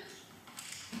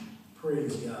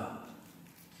 Praise God.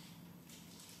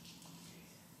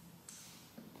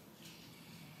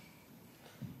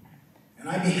 And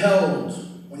I beheld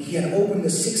when he had opened the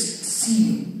sixth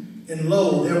seal, and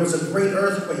lo, there was a great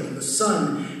earthquake, and the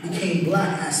sun became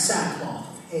black as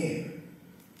sackcloth of hair,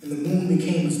 and the moon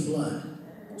became as blood.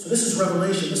 So this is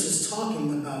Revelation. This is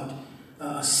talking about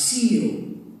a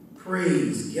seal.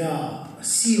 Praise God. A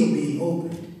seal being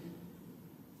opened.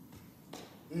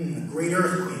 A great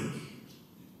earthquake.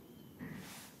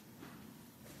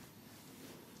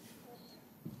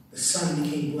 The sun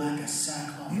became black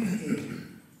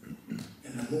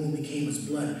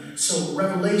So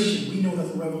Revelation, we know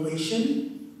that the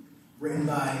Revelation, written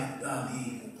by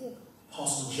the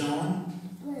Apostle John,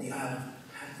 the Isle of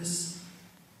Patmos,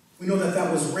 we know that that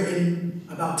was written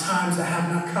about times that have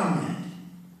not come yet.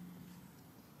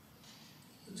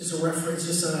 Just a reference,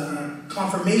 just a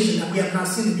confirmation that we have not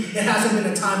seen. It hasn't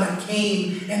been a time that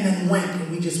came and then went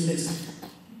and we just missed it.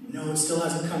 No, it still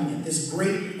hasn't come yet. This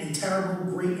great and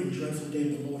terrible, great and dreadful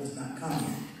day of the Lord has not come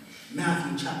yet.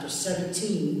 Matthew chapter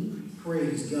 17,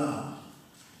 praise God,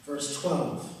 verse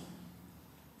 12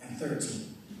 and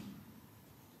 13.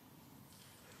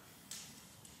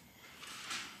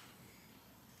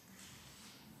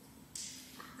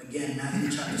 Again,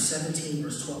 Matthew chapter 17,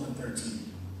 verse 12 and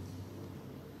 13.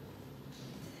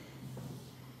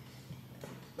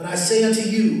 But I say unto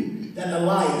you that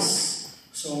Elias,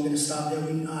 so I'm going to stop there.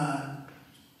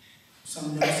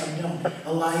 Some know, some don't.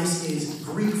 Elias is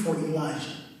Greek for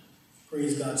Elijah.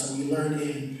 Praise God. So we learned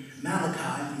in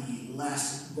Malachi, the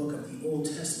last book of the Old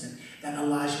Testament, that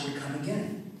Elijah would come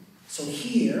again. So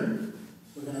here,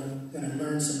 we're going to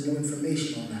learn some new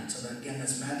information on that. So that, again,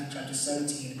 that's Matthew chapter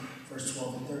 17, verse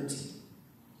 12 and 13.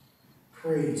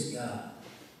 Praise God.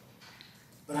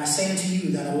 But I say unto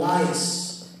you that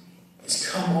Elias is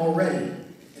come already,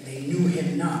 and they knew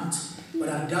him not. But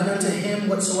I've done unto him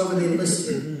whatsoever they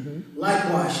listed.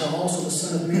 Likewise shall also the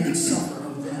Son of Man suffer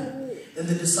of them. Then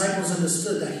the disciples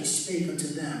understood that he spake unto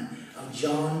them of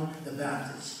John the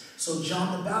Baptist. So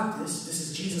John the Baptist, this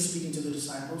is Jesus speaking to the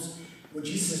disciples, where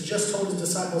Jesus has just told his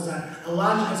disciples that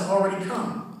Elijah has already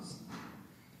come.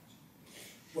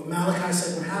 What Malachi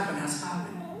said would happen has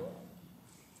happened.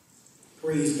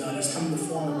 Praise God. He's come in the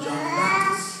form of John the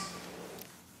Baptist.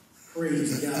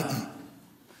 Praise God.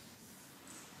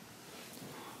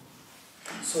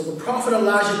 So the prophet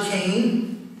Elijah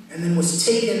came and then was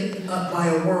taken up by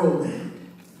a whirlwind.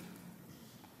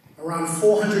 Around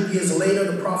 400 years later,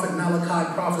 the prophet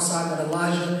Malachi prophesied that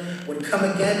Elijah would come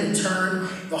again and turn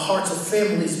the hearts of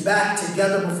families back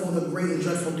together before the great and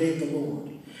dreadful day of the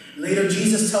Lord. Later,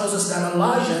 Jesus tells us that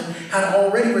Elijah had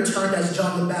already returned as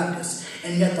John the Baptist,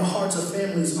 and yet the hearts of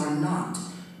families are not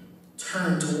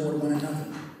turned toward one another.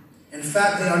 In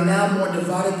fact, they are now more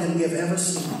divided than we have ever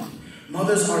seen.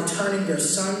 Mothers are turning their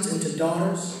sons into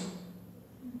daughters.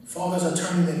 Fathers are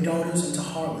turning their daughters into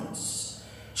harlots.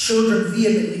 Children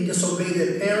vehemently disobey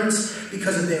their parents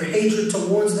because of their hatred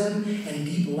towards them and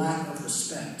deep lack of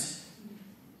respect.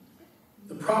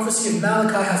 The prophecy of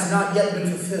Malachi has not yet been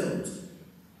fulfilled.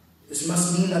 This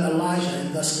must mean that Elijah,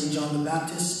 and thusly John the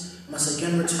Baptist, must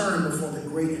again return before the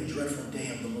great and dreadful day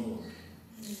of the Lord.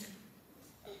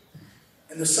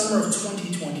 In the summer of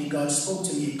 2020, God spoke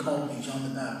to me and called me John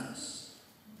the Baptist.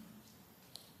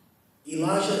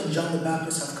 Elijah and John the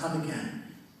Baptist have come again,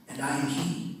 and I am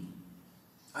he.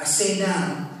 I say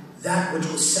now that which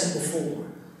was said before,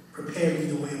 prepare ye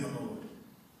the way of the Lord.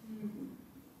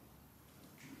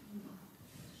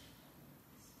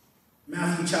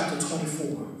 Matthew chapter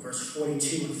 24, verse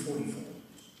 42 and 44.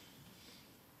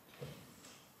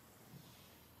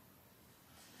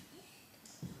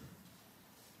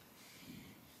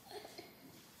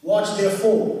 Watch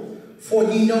therefore, for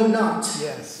ye know not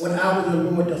what hour the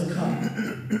Lord doth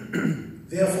come.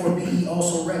 Therefore be ye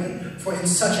also ready, for in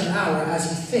such an hour as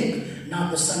ye think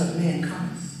not the Son of Man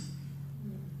cometh.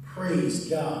 Praise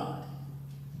God.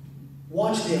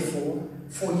 Watch therefore,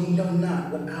 for ye know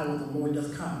not what hour the Lord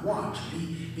doth come. Watch,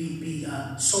 be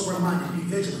sober-minded, be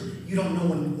vigilant. You don't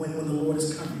know when the Lord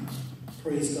is coming.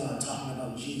 Praise God, talking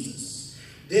about Jesus.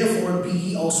 Therefore be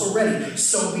ye also ready.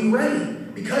 So be ready.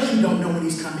 Because you don't know when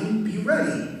he's coming, be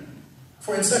ready.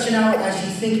 For in such an hour as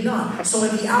ye think not. So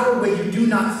in the hour where you do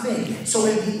not think. So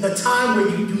in the time where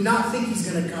you do not think he's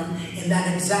going to come, in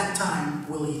that exact time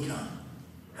will he come.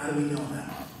 How do we know that?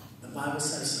 The Bible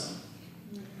says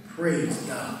so. Praise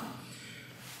God.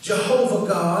 Jehovah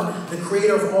God, the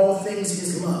creator of all things,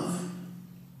 is love.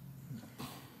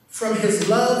 From his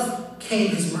love came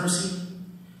his mercy.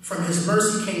 From his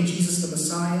mercy came Jesus the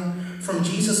Messiah. From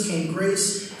Jesus came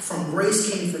grace. From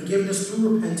grace came forgiveness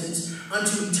through repentance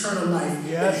unto eternal life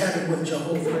in heaven with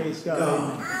Jehovah Praise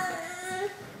God.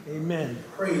 Amen.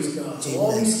 Praise God. So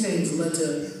all these things led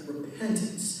to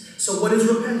repentance. So what is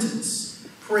repentance?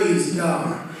 Praise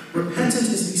God. Repentance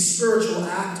is the spiritual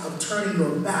act of turning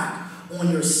your back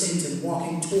on your sins and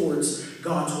walking towards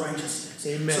God's righteousness.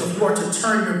 Amen. So if you are to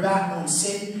turn your back on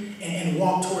sin and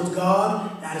walk towards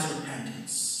God, that is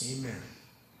repentance. Amen.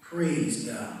 Praise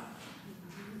God.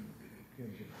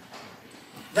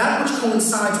 That which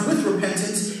coincides with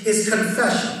repentance is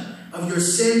confession of your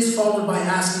sins, followed by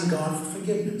asking God for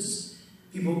forgiveness.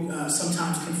 People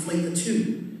sometimes conflate the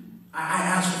two. I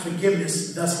asked for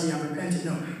forgiveness, thusly I repented.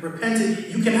 No,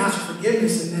 repented, you can ask for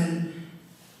forgiveness and then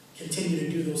continue to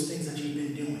do those things that you've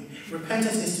been doing.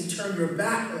 Repentance is to turn your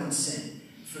back on sin.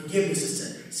 Forgiveness is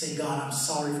to say, God, I'm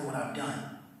sorry for what I've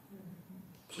done.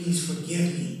 Please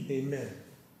forgive me. Amen.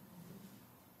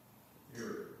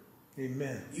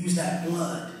 Amen. Use that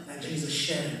blood that Jesus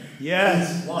shed.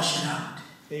 Yes. Please wash it out.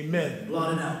 Amen.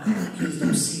 Blot it out. God, please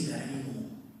don't see that anymore.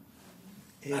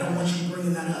 Amen. I don't want you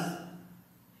bringing that up.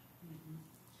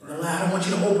 I don't want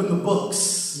you to open the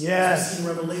books. Yes. See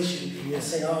Revelation and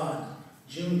say, oh,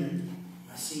 Junior,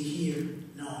 I see here.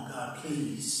 No, God,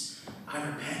 please. I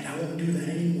repent. I won't do that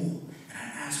anymore. And I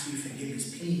ask for your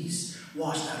forgiveness. Please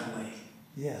wash that away.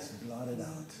 Yes, blot it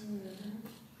out.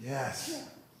 Yes.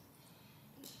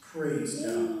 Praise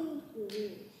God.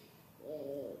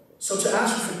 So to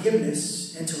ask for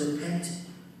forgiveness and to repent,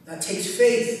 that takes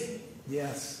faith.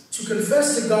 Yes. To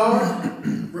confess to God,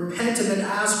 repent, and then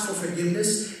ask for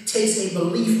forgiveness takes a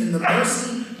belief in the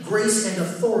mercy, grace, and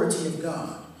authority of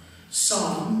God.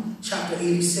 Psalm chapter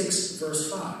 86, verse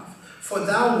 5. For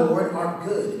thou, Lord, art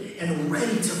good and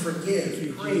ready to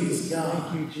forgive. Praise God.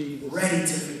 Thank you, Jesus. Ready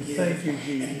to forgive. Thank you,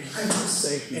 Jesus. And plenteous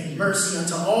Thank you, and Jesus. mercy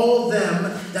unto all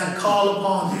them that call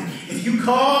upon thee. If you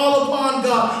call upon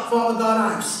God, Father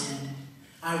God, I've sinned.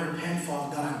 I repent,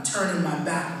 Father God. I'm turning my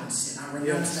back on sin. I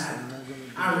renounce that.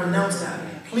 I renounce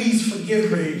that. Please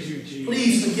forgive me. Praise you, Jesus.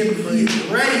 Please forgive me. He is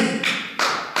ready.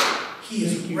 He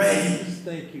is ready.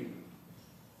 Thank you.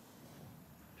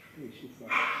 Praise you,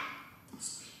 Father.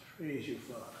 Praise you,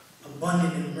 Father.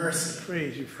 Abundant in mercy.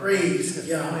 Praise you, Father. Praise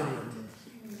God.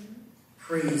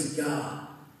 Praise God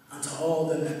unto all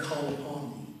them that call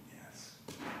upon thee. Yes.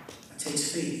 That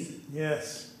takes faith.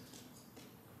 Yes.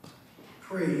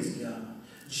 Praise God.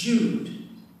 Jude.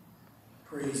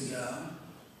 Praise God.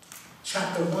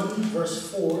 Chapter 1,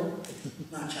 verse 4.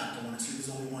 Not chapter 1. See, there's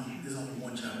only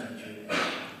one chapter in Jude.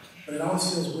 But it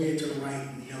always feels weird to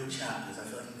write no chapters. I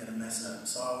feel like I'm going to mess up.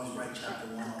 So I always write chapter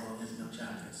 1, although there's no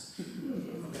chapters.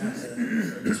 I'm going to have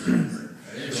to just remember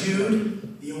it.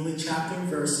 Jude, the only chapter,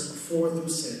 verse 4 through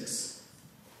 6.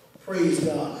 Praise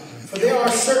God. For there are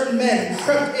certain men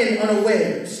crept in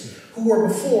unawares, who were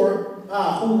before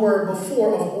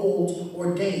of old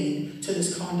ordained to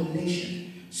this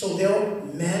condemnation. So there are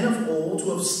men of old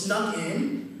who have snuck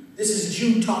in. This is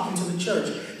Jude talking to the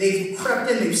church. They've crept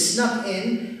in, they've snuck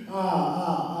in,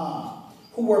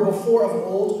 who were before of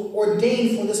old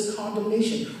ordained for this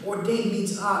condemnation. Ordained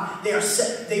means they are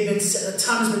set. They've been set.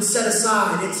 Time has been set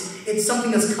aside. It's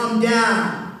something that's come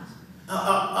down.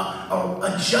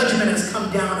 A judgment has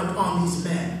come down upon these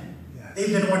men. Yes.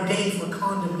 They've been ordained for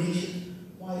condemnation.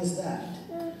 Why is that?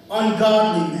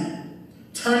 Ungodly men,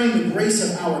 turning the grace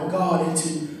of our God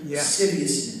into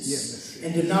lasciviousness,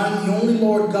 and denying the only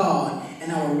Lord God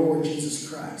and our Lord Jesus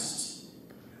Christ.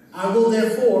 I will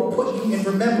therefore put you in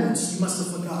remembrance. You must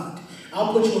have forgot.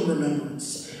 I'll put you in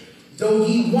remembrance. Though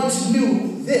ye once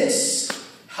knew this,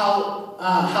 how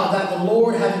that the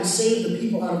Lord, having saved the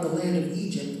people out of the land of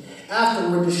Egypt,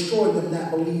 afterward destroyed them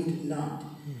that believed not.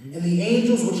 And the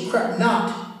angels which crept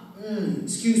not, and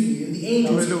the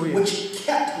angels which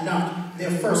kept not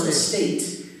their first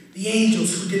estate, the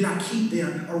angels who did not keep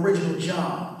their original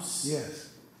jobs. Yes.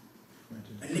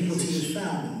 Iniquity is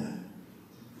found in them.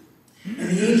 And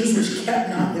the angels which kept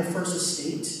not their first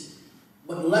estate,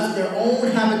 but left their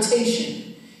own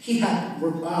habitation, he has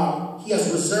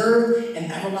reserved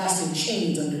an everlasting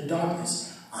chains under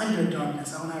darkness. Under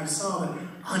darkness. I never saw that.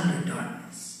 Under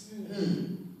darkness.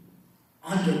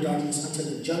 Under darkness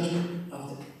unto the judgment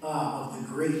of the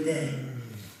great day.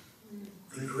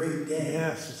 The great day.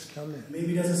 Yes, it's coming.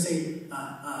 Maybe it doesn't say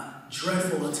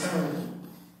dreadful or terrible,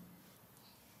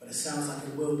 but it sounds like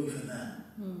it will be for them.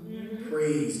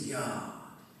 Praise God.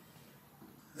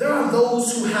 There are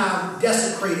those who have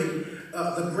desecrated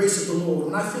the grace of the Lord.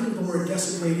 When I think of the word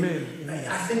desecrated,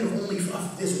 I think of only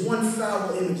this one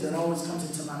foul image that always comes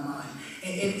into my mind.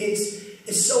 And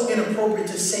it's so inappropriate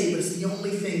to say, but it's the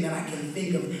only thing that I can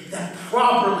think of that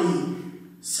properly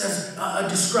says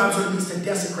describes what it means to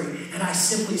desecrate. And I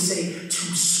simply say to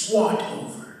squat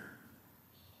over.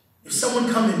 If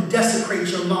someone come and desecrate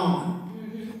your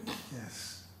lawn,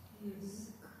 yes,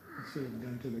 this is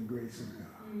done to the grace of God.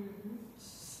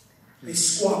 They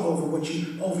squat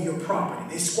over your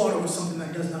property. They squat over something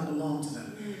that does not belong to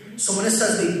them. So when it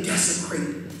says they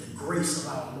desecrate the grace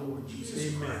of our Lord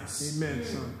Jesus Christ, amen,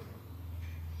 son.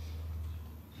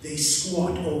 They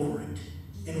squat over it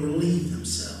and relieve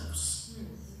themselves.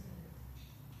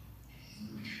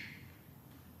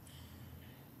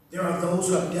 There are those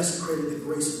who have desecrated the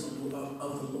grace of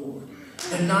the Lord,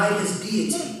 denied his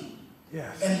deity,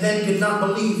 and then did not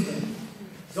believe him.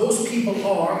 Those people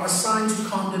are assigned to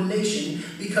condemnation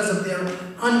because of their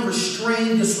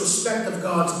unrestrained disrespect of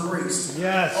God's grace.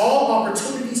 Yes. All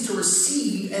opportunities to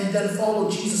receive and then follow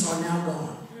Jesus are now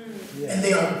gone. Yes. And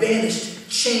they are banished,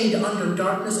 chained under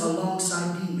darkness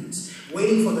alongside demons,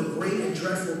 waiting for the great and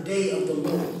dreadful day of the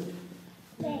Lord.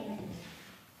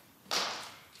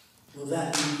 Will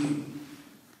that be you?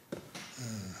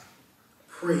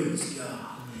 Praise God.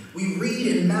 We read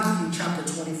in Matthew chapter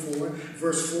 24,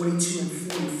 verse 42 and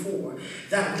 44,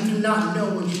 that we do not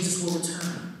know when Jesus will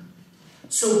return.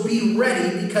 So be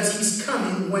ready, because he's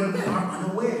coming when we are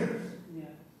unaware. Yeah.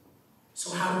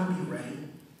 So how do we be ready?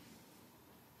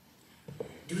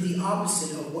 Do the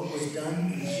opposite of what was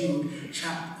done in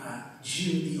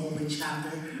Jude, the only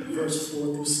chapter, verse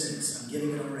 4 through 6. I'm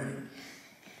getting it already.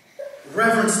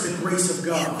 Reverence the grace of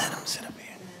God. Let him sit up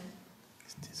here.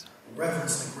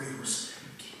 Reverence the great respect.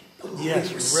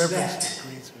 Yes, respect.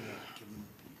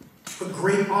 Put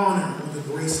great honor on the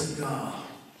grace of God.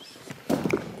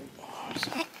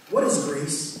 What is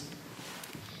grace?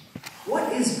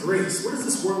 What is grace? What is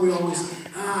this word we always,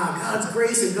 God's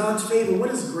grace and God's favor. What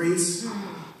is grace?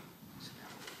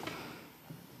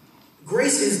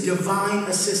 Grace is divine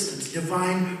assistance,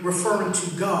 divine referring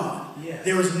to God. Yes.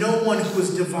 There is no one who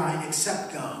is divine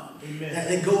except God. Amen.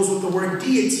 That goes with the word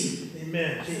deity.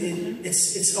 Amen.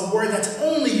 It's a word that's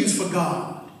only used for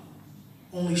God.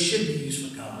 Only should be used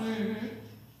for God. Mm-hmm.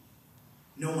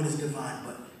 No one is divine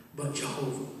but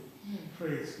Jehovah.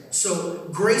 Praise God. So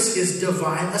grace is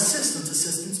divine assistance.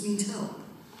 Assistance means help.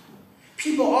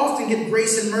 People often get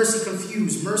grace and mercy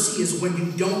confused. Mercy is when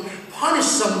you don't punish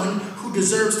someone who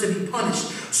deserves to be punished.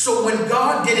 So when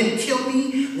God didn't kill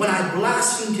me, when I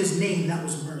blasphemed his name, that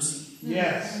was mercy.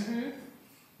 Yes. Mm-hmm.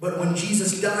 But when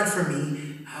Jesus died for me,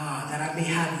 that I may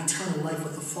have eternal life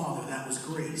with the Father, that was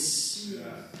grace. Yeah.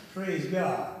 Praise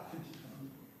God.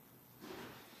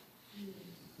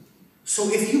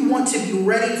 So if you want to be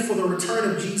ready for the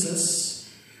return of Jesus,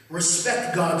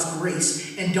 respect God's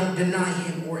grace and don't deny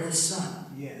him or his son.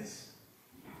 Yes.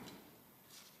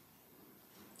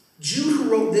 Jude, who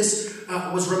wrote this,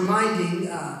 was reminding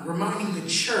the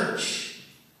church.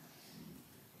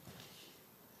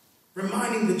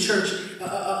 Reminding the church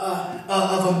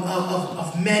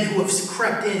of men who have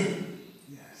crept in.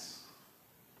 Yes.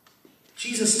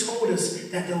 Jesus told us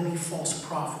that there will be false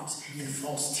prophets and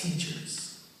false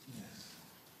teachers. Yes.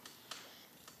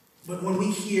 But when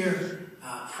we hear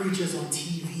preachers on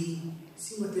TV,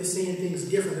 see what they're saying, things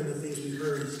different than the things we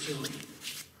heard as children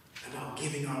about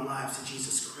giving our lives to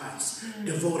Jesus Christ,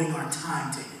 devoting our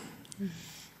time to him.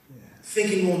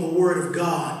 Thinking on the word of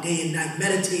God day and night,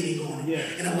 meditating on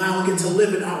it, and allowing it to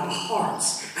live in our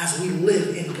hearts as we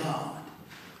live in God.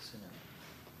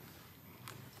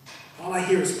 All I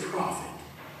hear is profit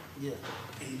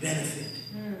and benefit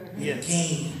and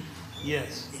gain.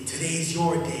 Yes. And today's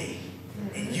your day,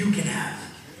 and you can have it.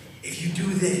 If you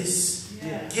do this,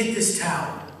 get this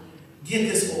towel, get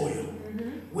this oil,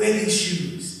 wear these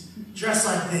shoes, dress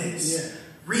like this,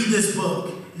 read this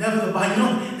book. Never the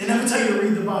Bible. They never tell you to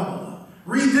read the Bible.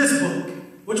 Read this book.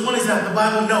 Which one is that? The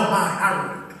Bible? No, mine. I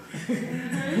wrote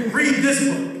it. Read this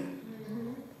book.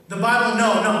 The Bible?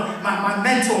 No. My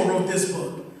mentor wrote this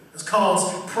book. It's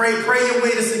called Pray Your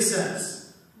Way to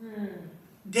Success.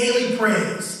 Daily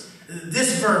prayers.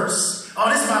 This verse. Oh,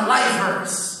 this is my life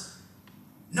verse.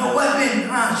 No weapon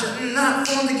not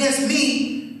formed against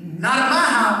me. Not in my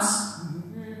house.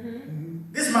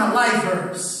 This is my life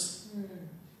verse.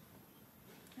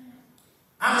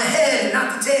 I'm the head,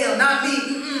 not the tail, not me.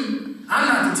 I'm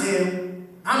not the tail.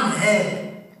 I'm the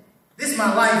head. This is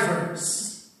my life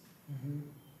verse.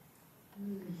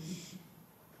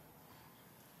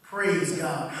 Praise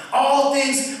God. All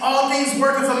things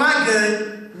working for my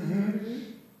good.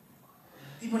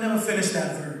 People never finish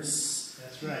that verse.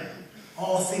 That's right.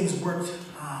 All things work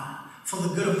for the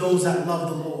good of those that love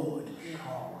the Lord.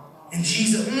 And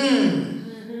Jesus,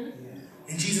 and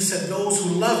Jesus said, those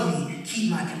who love me keep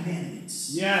my commandments.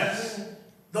 Yes.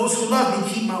 Those who love me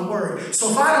keep my word.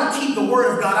 So if I don't keep the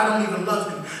word of God, I don't even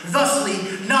love him. Thusly,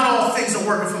 not all things are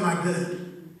working for my good.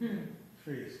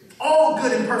 All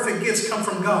good and perfect gifts come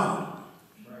from God.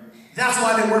 That's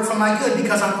why they work for my good,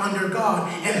 because I'm under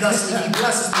God, and thusly he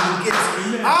blesses me with gifts.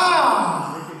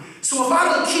 So if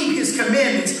I don't keep his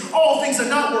commandments, all things are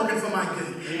not working for my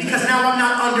good, because now I'm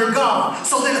not under God.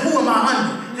 So then who am I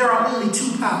under? There are only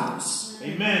two powers.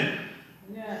 Amen.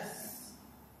 Yes.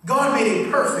 God made a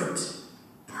perfect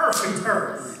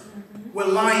earth where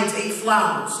lions ate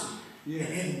flowers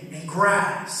and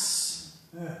grass.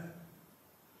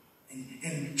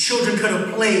 And children could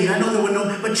have played. I know there were no,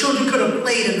 but children could have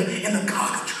played in the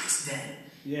cockatrice den.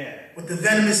 Yeah. With the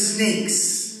venomous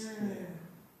snakes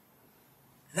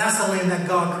That's the land that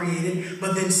God created.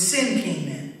 But then sin came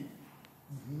in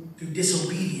through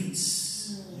disobedience.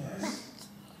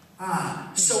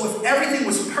 So if everything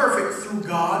was perfect through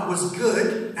God, was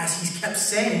good, as he kept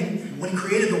saying when he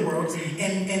created the world,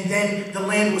 and then the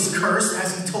land was cursed,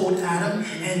 as he told Adam,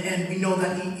 and we know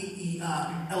that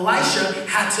Elisha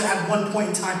had to at one point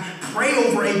in time pray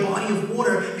over a body of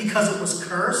water because it was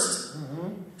cursed.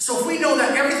 So if we know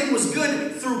that everything was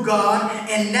good through God,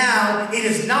 and now it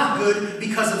is not good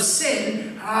because of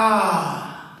sin,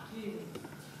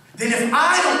 then if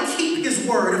I don't keep his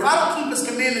word, if I don't keep his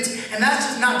commandments, and that's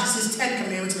just not just his 10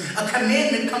 commandments, a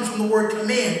commandment comes from the word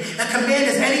command. A command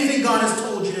is anything God has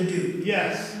told you to do.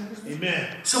 Yes.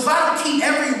 Amen. So if I don't keep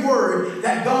every word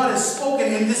that God has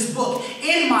spoken in this book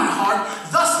in my heart,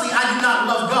 thusly I do not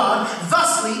love God,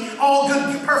 thusly all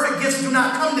good, perfect gifts do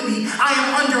not come to me. I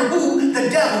am under who? The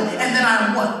devil, and then I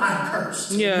am what? I am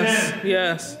cursed. Yes. Amen.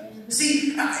 Yes.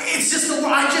 See, it's just the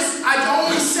word. I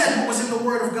only said what was in the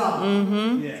word of God.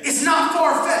 Yeah. It's not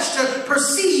far-fetched to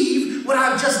perceive what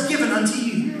I've just given unto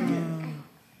you.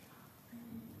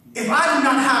 If I do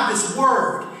not have this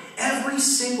word, every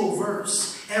single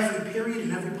verse, every period,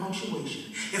 and every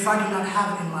punctuation, if I do not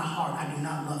have it in my heart, I do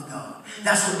not love God.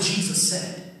 That's what Jesus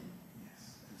said.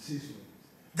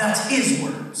 That's his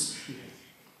words.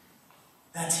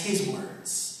 That's his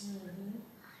words.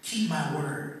 Keep my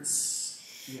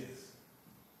words. Yes.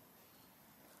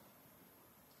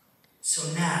 So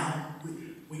now,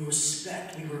 we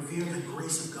respect, we revere the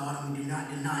grace of God, and we do not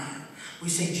deny him. We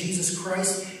say, Jesus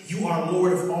Christ, you are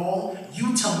Lord of all.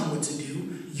 You tell me what to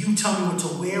do. You tell me what to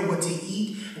wear, what to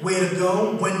eat, where to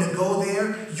go, when to go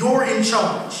there. You're in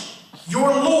charge.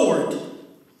 You're Lord.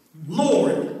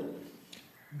 Lord.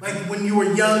 Like when you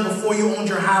were young, before you owned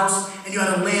your house, and you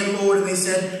had a landlord, and they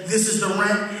said, this is the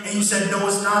rent, and you said, no,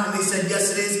 it's not, and they said,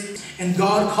 yes, it is. And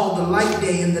God called the light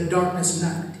day and the darkness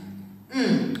night.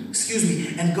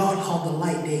 And God called the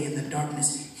light day and the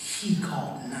darkness he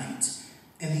called night.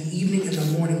 And the evening and the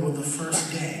morning were the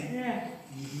first day.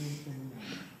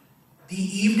 The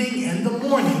evening and the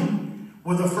morning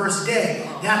were the first day.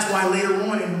 That's why later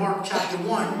on in Mark chapter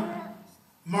 1,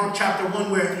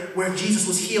 where Jesus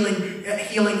was healing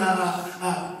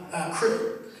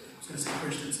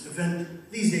Christians.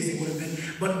 These days they would have been,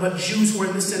 but Jews who were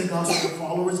in the synagogues were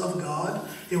followers of God.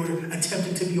 They were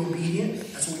attempting to be obedient.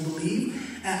 That's what we believe.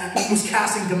 He was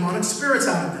casting demonic spirits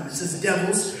out of them. It says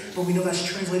devils, but we know that's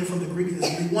translated from the Greek.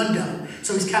 There's only one devil.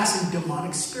 So he's casting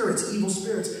demonic spirits, evil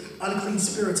spirits, unclean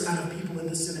spirits out of people in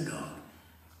the synagogue.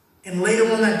 And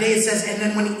later on that day it says, and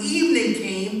then when evening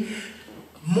came,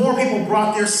 more people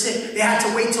brought their sick. They had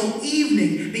to wait till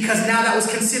evening because now that was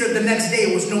considered the next day.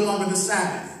 It was no longer the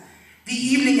Sabbath. The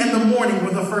evening and the morning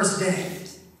were the first day.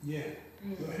 Yeah.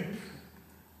 Go ahead.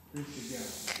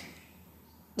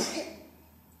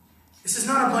 This is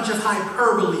not a bunch of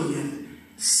hyperbole and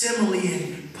simile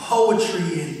and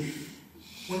poetry. And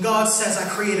when God says, I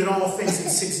created all things in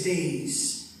 6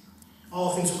 days,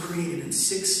 all things were created in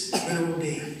 6 literal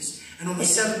days. And on the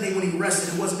 7th day when he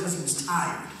rested, it wasn't because he was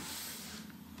tired.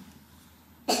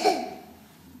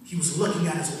 He was looking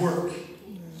at his work,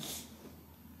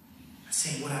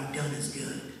 saying, what I've done is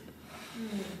good.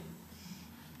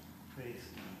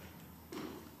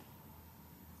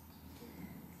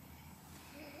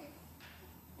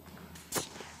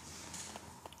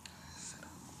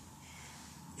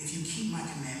 If you keep my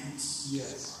commandments,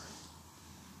 yes,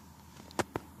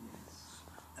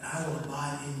 and I will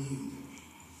abide in you,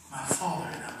 my Father,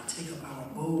 and I will take up our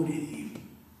abode in you.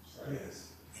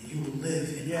 yes, and you will live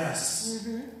in us.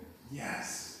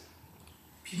 Yes.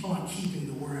 People are keeping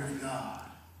the word of God.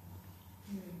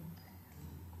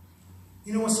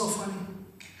 You know what's so funny?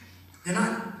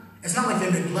 It's not like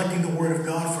they're neglecting the word of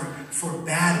God for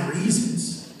bad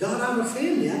reasons. God, I have a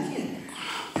family. I can't.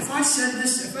 If I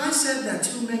said that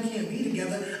 2 men can't be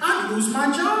together, I'd lose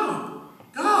my job.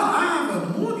 God, I have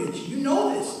a mortgage. You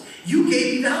know this. You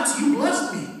gave me the house. You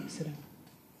blessed me.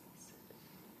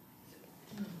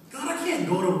 God, I can't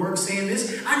go to work saying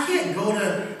this. I can't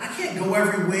go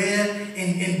everywhere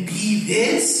and be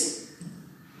this.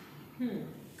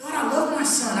 God, I love my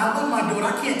son. I love my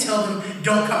daughter. I can't tell them,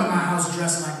 don't come to my house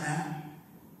dressed like that.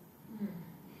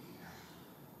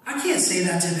 I can't say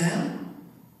that to them.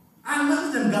 I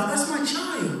love them, God. That's my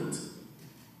child.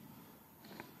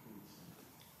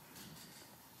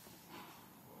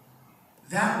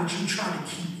 That which you try to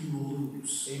keep, you will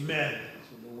lose. Amen. That's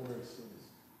what the word says.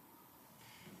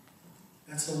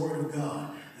 That's the word of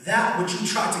God. That which you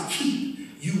try to keep,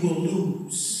 you will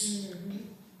lose.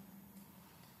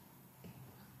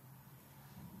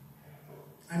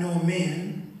 I know a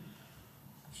man,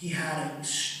 he had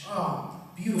a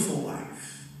beautiful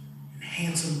wife.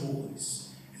 handsome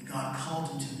boys, and God called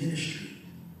him to ministry.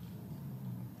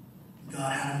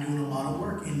 God had him doing a lot of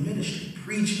work in ministry,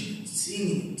 preaching,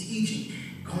 singing, teaching,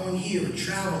 going here and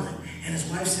traveling. And his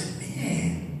wife said,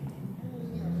 man,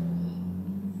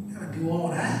 you gotta do all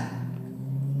that?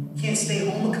 You can't stay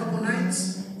home a couple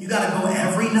nights? You gotta go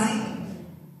every night?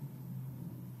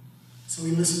 So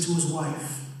he listened to his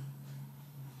wife.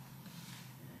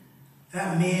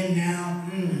 That man now,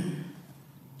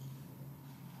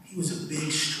 he was a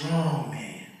big, strong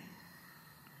man.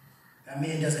 That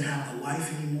man doesn't have the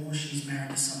wife anymore. She's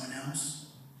married to someone else.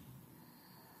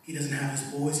 He doesn't have his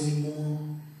boys anymore.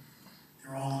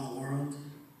 They're all in the world.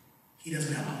 He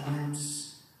doesn't have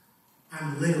arms.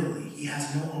 He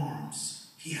has no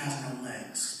arms. He has no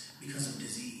legs because of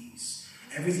disease.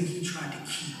 Everything he tried to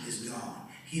keep is gone.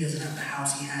 He doesn't have the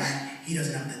house he had. He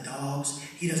doesn't have the dogs.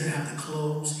 He doesn't have the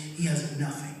clothes. He has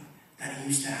nothing that he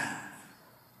used to have.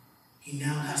 He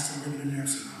now has to live in a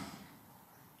nursing home.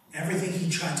 Everything he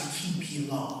tried to keep, he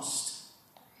lost.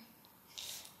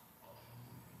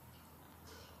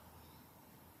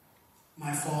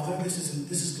 My father, this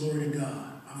is glory to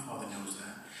God. My father knows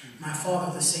that. My father,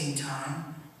 at the same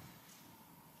time,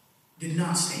 did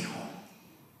not stay home.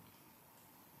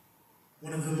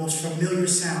 One of the most familiar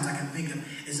sounds I can think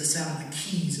of is the sound of the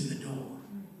keys in the door.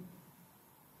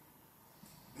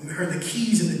 When we heard the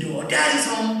keys in the door, Daddy's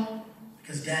home,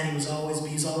 because Daddy was always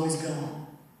gone.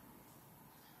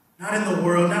 Not in the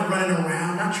world, not running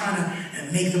around, not trying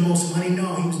to make the most money.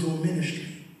 No, he was doing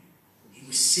ministry. He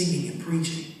was singing and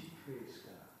preaching. Praise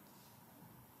God.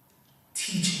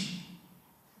 Teaching.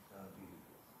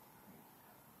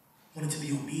 Wanted to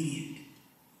be obedient.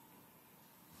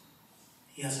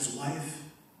 He has his wife.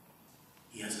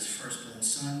 He has his firstborn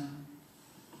son.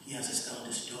 He has his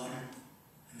eldest daughter.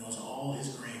 And those are all his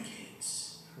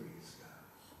grandkids. Praise God.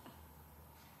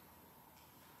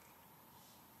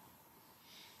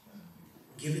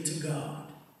 Give it to God.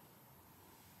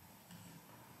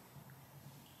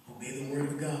 Obey the word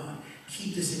of God.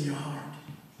 Keep this in your heart.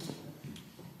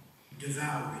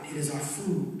 Devour it. It is our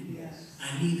food. Yes.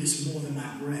 I need this more than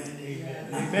my bread.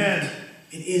 Amen. My Amen. meat,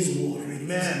 it is water. It is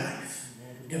Amen. life.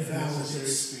 Devour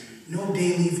this. No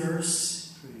daily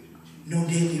verse. No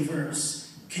daily verse.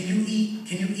 Can you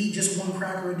eat just one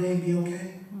cracker a day and be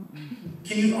okay?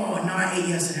 Can you, oh, no, I ate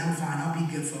yesterday. I'm fine. I'll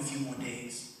be good for a few more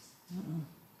days.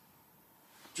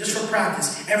 Just for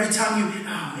practice. Every time you, oh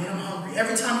man, I'm hungry.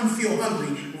 Every time you feel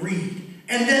hungry, read.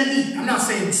 And then eat. I'm not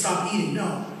saying stop eating.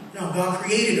 No, God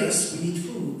created us. We need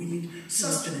food. We need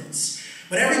sustenance.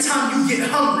 But every time you get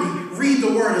hungry, read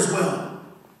the word as well.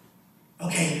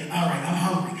 Okay, all right, I'm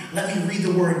hungry. Let me read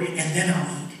the word and then I'll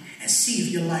eat. And see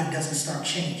if your life doesn't start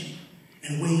changing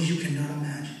in ways you cannot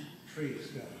imagine. Praise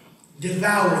God.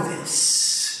 Devour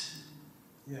this.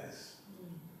 Yes.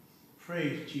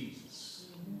 Praise Jesus.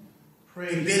 The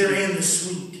Praise bitter Jesus. and the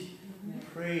sweet.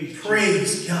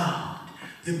 Praise God.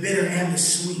 The bitter and the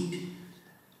sweet.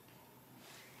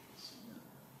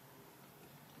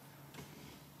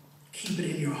 Keep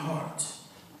it in your heart.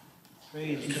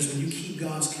 Praise Because Jesus. when you keep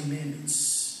God's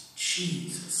commandments,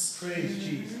 Jesus, Praise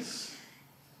Jesus.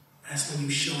 that's when you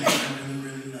show him I really,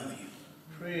 really love you.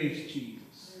 Praise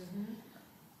Jesus.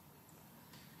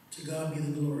 To God be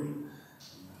the glory.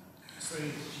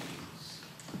 Praise Jesus.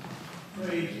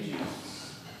 Praise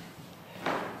Jesus.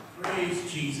 Praise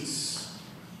Jesus.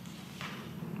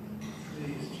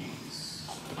 Praise Jesus.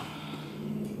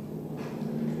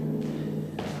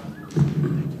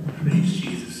 Praise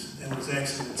Jesus. That was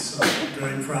excellent. So I'm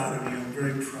very proud of you. I'm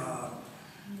very proud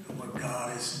of what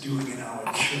God is doing in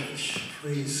our church.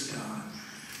 Praise God.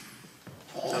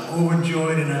 I'm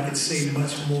overjoyed, and I could say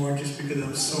much more just because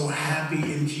I'm so happy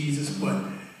in Jesus, but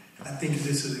I think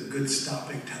this is a good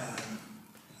stopping time.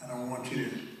 I don't want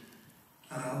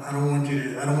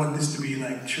this to be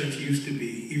like church used to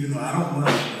be, even though I don't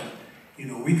mind,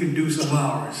 but, we could do some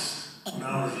hours when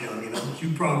I was young,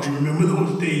 You probably remember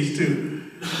those days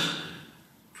too.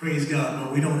 Praise God,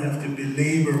 but we don't have to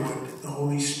belabor what the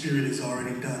Holy Spirit has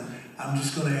already done. I'm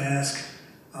just going to ask,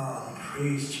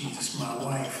 praise Jesus, my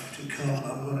wife, to come.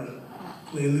 I'm going to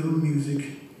play a little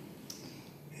music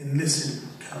and listen.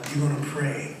 You're going to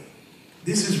pray.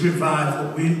 This is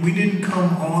revival. We didn't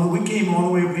come we came all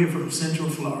the way up here from Central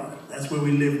Florida. That's where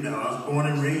we live now. I was born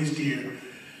and raised here.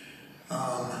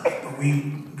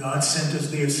 But God sent us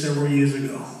there several years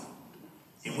ago.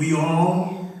 And we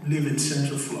all live in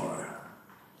Central Florida.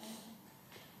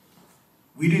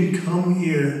 We didn't come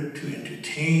here to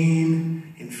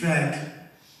entertain. In fact,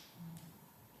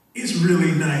 it's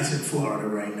really nice in Florida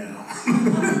right now.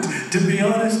 To be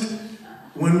honest,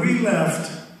 when we left,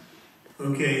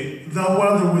 the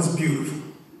weather was beautiful.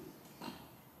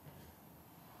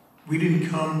 We didn't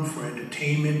come for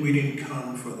entertainment. We didn't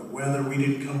come for the weather. We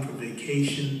didn't come for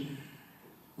vacation.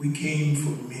 We came for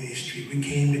ministry. We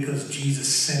came because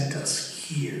Jesus sent us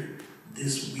here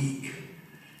this week.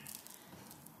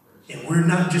 And we're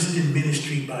not just in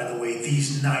ministry, by the way,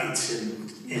 these nights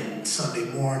and Sunday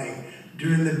morning.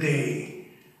 During the day,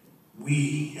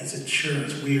 we as a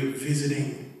church, we are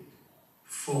visiting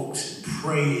folks and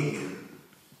praying.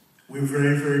 We're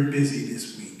very, very busy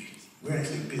this week. We're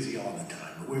actually busy all the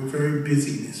time, but we're very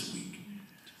busy this week.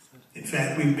 In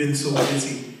fact, we've been so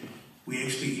busy, we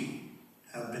actually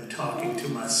have been talking to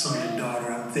my son and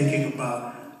daughter. I'm thinking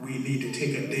about we need to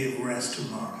take a day of rest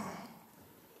tomorrow.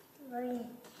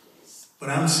 But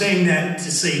I'm saying that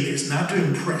to say this, not to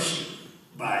impress you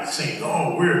by saying,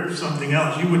 oh, we're something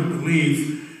else. You wouldn't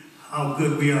believe how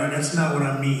good we are. That's not what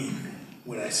I mean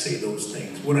when I say those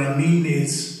things. What I mean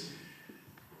is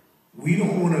we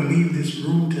don't want to leave this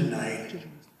room tonight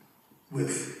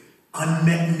with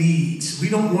unmet needs. We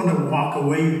don't want to walk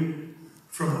away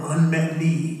from unmet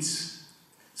needs.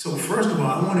 So first of all,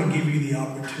 I want to give you the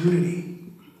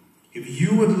opportunity. If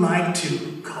you would like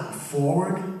to come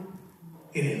forward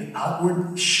in an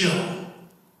outward show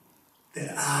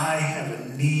that I have a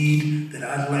need that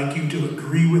I'd like you to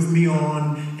agree with me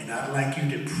on, and I'd like you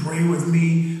to pray with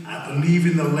me. I believe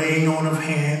in the laying on of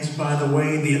hands, by the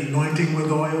way, the anointing with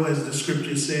oil, as the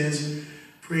scripture says.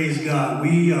 Praise God.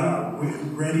 We're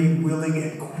ready, willing,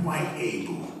 and quite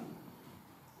able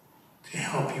to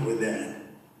help you with that.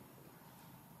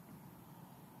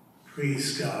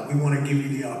 Praise God. We want to give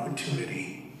you the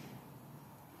opportunity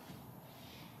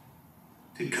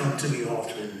to come to the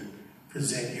altar and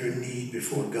present your need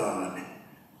before God,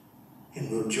 and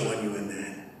we'll join you in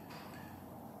that.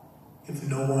 If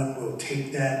no one will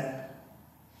take that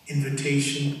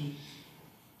invitation,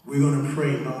 we're going to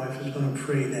pray. My wife is going to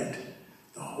pray that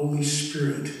the Holy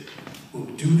Spirit will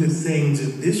do the things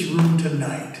in this room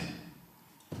tonight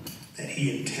that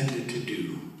He intended to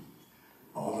do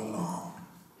all along.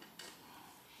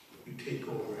 You take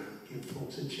over, give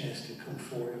folks a chance to come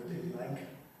forward if they'd like.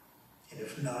 And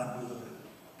if not, we're going to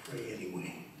pray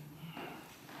anyway.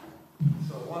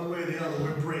 So one way or the other,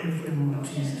 we're praying for you,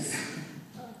 Jesus.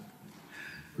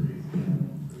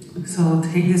 So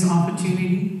take this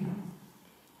opportunity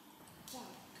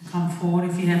to come forward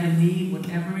if you have a need,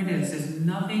 whatever it is. There's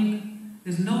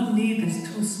no need that's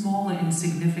too small or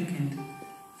insignificant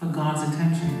for God's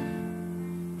attention.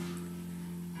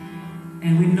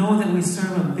 And we know that we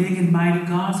serve a big and mighty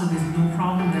God, so there's no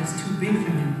problem that's too big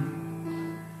for Him.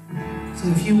 So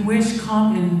if you wish,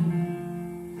 come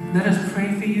and let us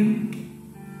pray for you.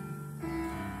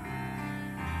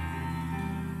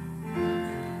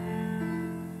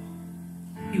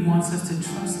 He wants us to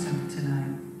trust Him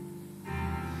tonight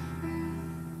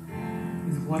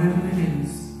with whatever it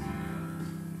is,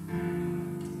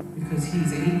 because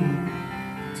He's able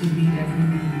to meet every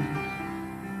need.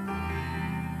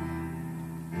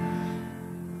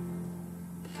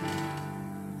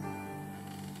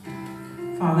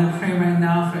 Father, I pray right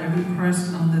now for every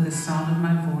person under the sound of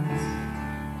my voice.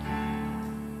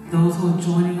 Those who are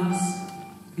joining us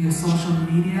via social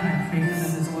media, I pray for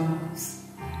them as well.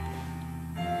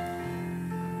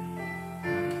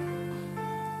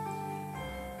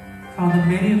 Father,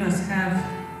 many of us have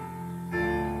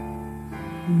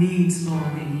needs, Lord,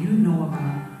 that you know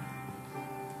about.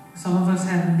 Some of us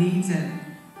have needs that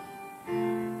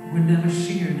were never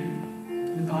shared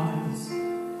with others.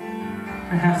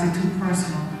 Perhaps they're too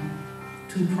personal,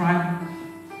 too private.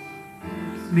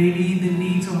 Maybe the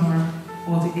needs or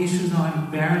the issues are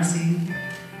embarrassing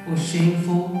or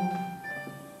shameful.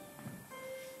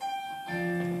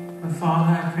 But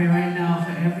Father, I pray right now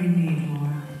for every need, Lord.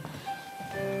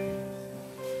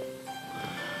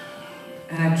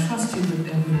 And I trust you with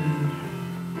every need.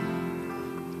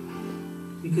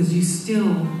 Because you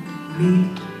still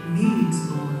meet needs,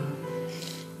 Lord.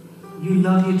 You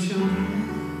love your children.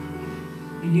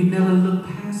 And you never look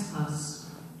past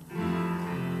us.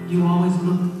 You always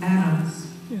look at us.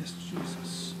 Yes,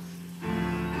 Jesus.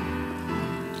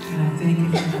 And I thank you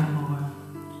for that, Lord.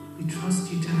 We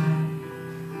trust you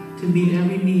tonight to meet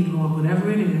every need, Lord,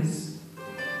 whatever it is.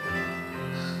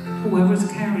 Whoever's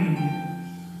carrying it.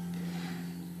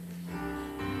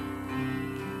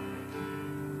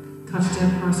 Touch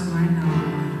that person right now,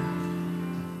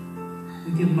 Lord,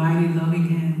 with your mighty, loving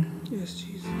hand. Yes,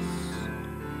 Jesus.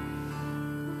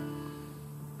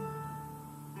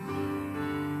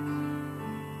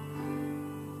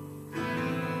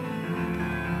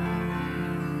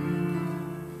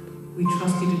 We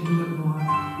trust you to do it, Lord,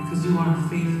 because you are a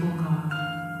faithful God.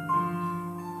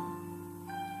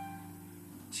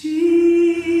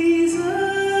 Jesus,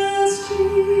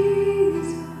 Jesus.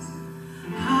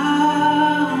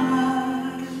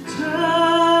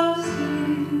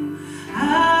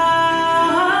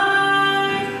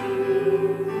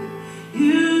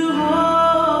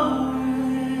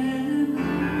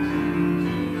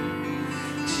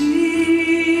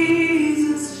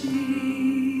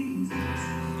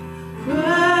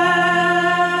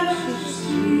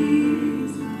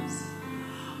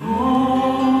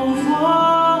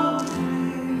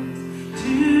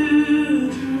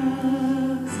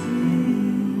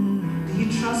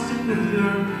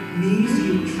 your needs? Do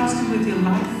you trust Him with your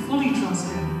life? Fully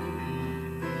trust Him.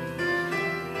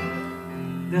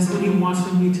 That's what He wants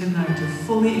from you tonight, to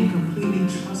fully and completely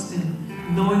trust Him,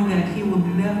 knowing that He will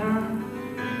never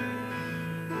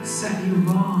set you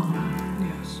wrong.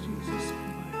 Yes, Jesus.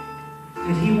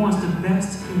 That He wants the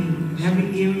best for you in every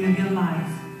area of your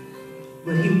life.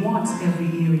 But He wants every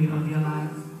area of your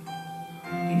life.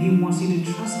 And He wants you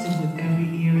to trust Him with every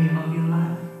area of your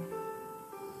life.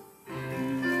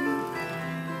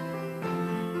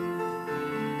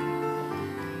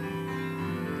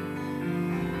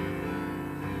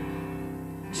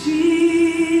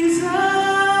 Jesus,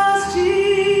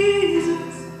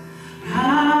 Jesus,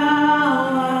 how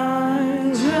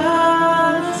I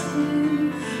trust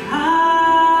Him,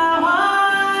 how I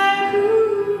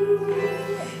prove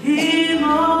Him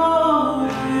all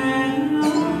and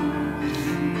all.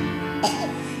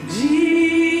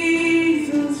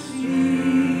 Jesus,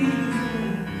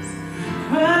 Jesus,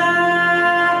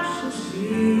 precious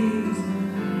Jesus,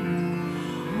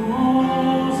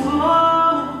 all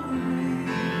for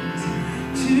grace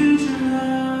to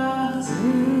trust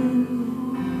Him.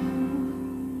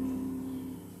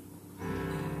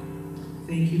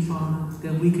 Thank you, Father,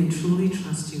 that we can truly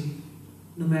trust You.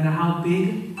 No matter how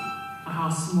big or how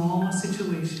small a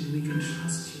situation, we can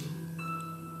trust You.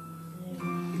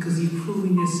 Because You've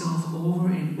proven Yourself over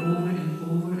and over and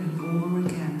over and over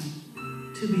again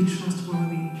to be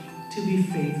trustworthy, to be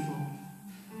faithful.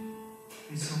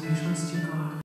 And so we trust You, God.